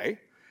for the day,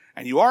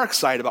 and you are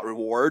excited about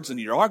rewards,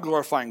 and you are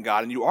glorifying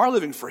God, and you are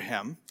living for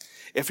him,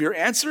 if your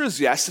answer is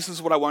yes, this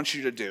is what I want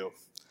you to do.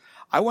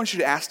 I want you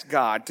to ask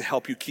God to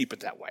help you keep it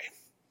that way.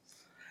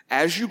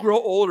 As you grow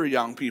older,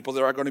 young people,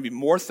 there are going to be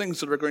more things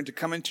that are going to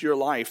come into your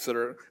life that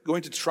are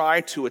going to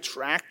try to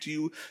attract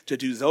you to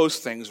do those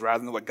things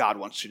rather than what God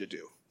wants you to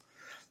do.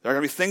 There are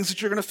going to be things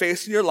that you're going to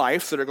face in your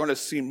life that are going to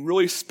seem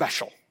really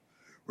special,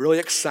 really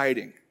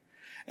exciting.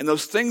 And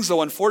those things,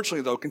 though,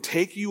 unfortunately, though, can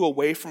take you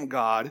away from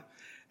God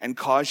and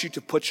cause you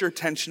to put your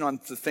attention on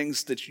the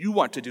things that you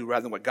want to do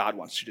rather than what God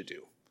wants you to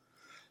do.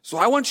 So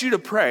I want you to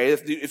pray,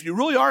 if you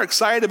really are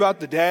excited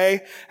about the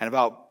day and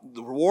about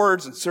the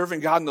rewards and serving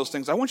God and those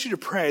things, I want you to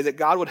pray that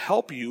God would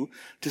help you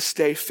to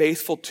stay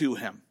faithful to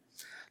him.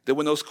 That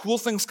when those cool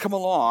things come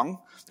along,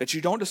 that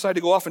you don't decide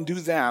to go off and do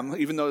them,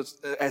 even though it's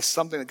as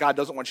something that God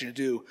doesn't want you to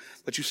do,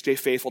 but you stay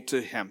faithful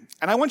to him.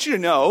 And I want you to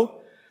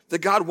know that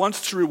God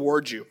wants to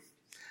reward you.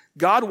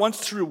 God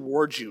wants to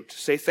reward you, to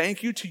say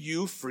thank you to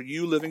you for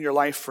you living your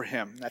life for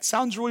him. That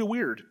sounds really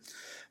weird.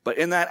 But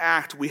in that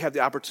act, we have the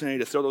opportunity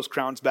to throw those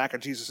crowns back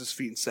at Jesus'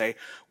 feet and say,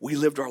 we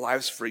lived our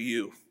lives for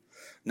you.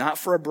 Not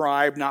for a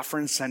bribe, not for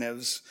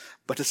incentives,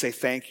 but to say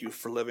thank you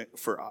for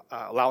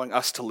allowing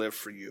us to live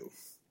for you.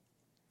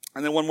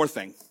 And then one more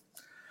thing.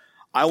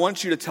 I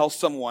want you to tell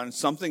someone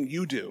something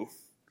you do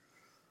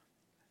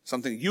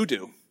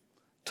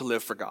to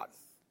live for God.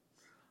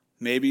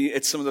 Maybe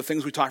it's some of the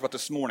things we talked about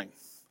this morning.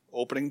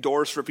 Opening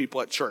doors for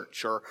people at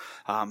church, or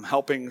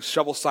helping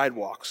shovel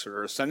sidewalks,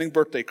 or sending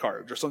birthday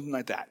cards, or something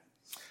like that.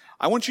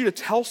 I want you to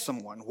tell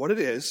someone what it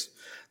is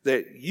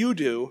that you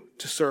do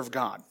to serve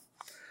God.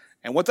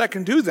 And what that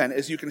can do then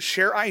is you can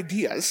share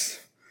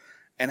ideas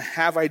and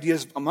have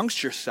ideas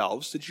amongst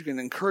yourselves that you can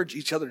encourage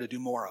each other to do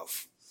more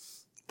of.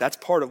 That's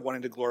part of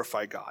wanting to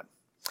glorify God.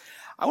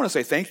 I want to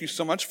say thank you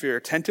so much for your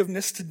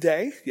attentiveness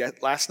today,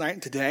 last night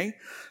and today,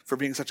 for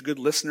being such good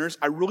listeners.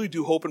 I really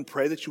do hope and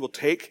pray that you will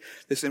take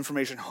this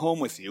information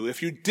home with you.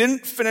 If you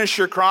didn't finish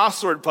your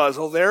crossword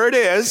puzzle, there it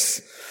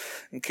is.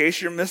 In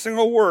case you're missing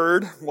a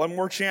word, one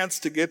more chance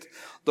to get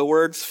the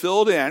words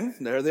filled in.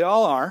 There they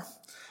all are.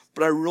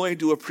 But I really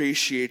do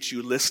appreciate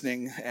you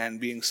listening and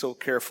being so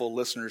careful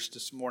listeners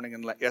this morning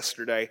and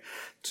yesterday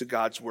to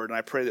God's word. And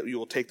I pray that you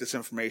will take this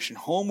information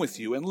home with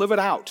you and live it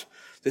out.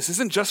 This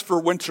isn't just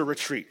for winter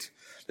retreat.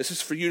 This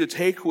is for you to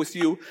take with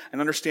you and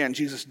understand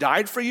Jesus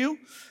died for you.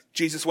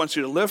 Jesus wants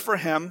you to live for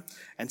him.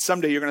 And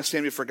someday you're going to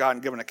stand before God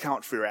and give an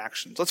account for your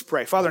actions. Let's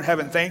pray. Father in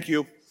heaven, thank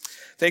you.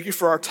 Thank you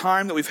for our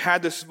time that we've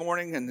had this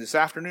morning and this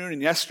afternoon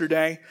and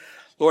yesterday.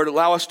 Lord,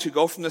 allow us to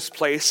go from this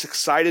place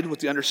excited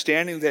with the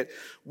understanding that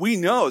we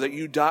know that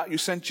you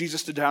sent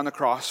Jesus to die on the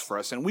cross for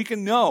us. And we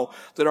can know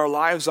that our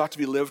lives ought to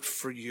be lived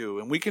for you.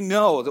 And we can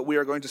know that we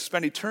are going to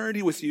spend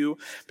eternity with you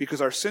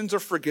because our sins are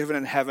forgiven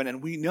in heaven.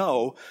 And we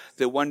know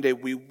that one day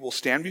we will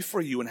stand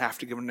before you and have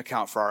to give an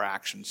account for our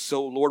actions.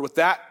 So, Lord, with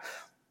that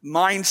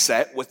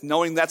mindset, with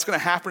knowing that's going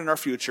to happen in our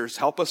futures,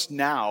 help us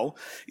now,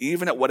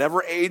 even at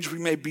whatever age we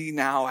may be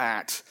now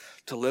at,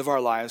 to live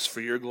our lives for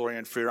your glory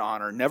and for your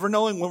honor, never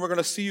knowing when we're going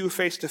to see you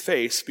face to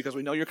face because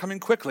we know you're coming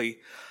quickly,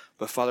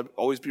 but Father,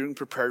 always being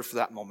prepared for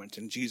that moment.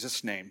 In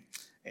Jesus' name,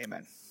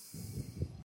 amen.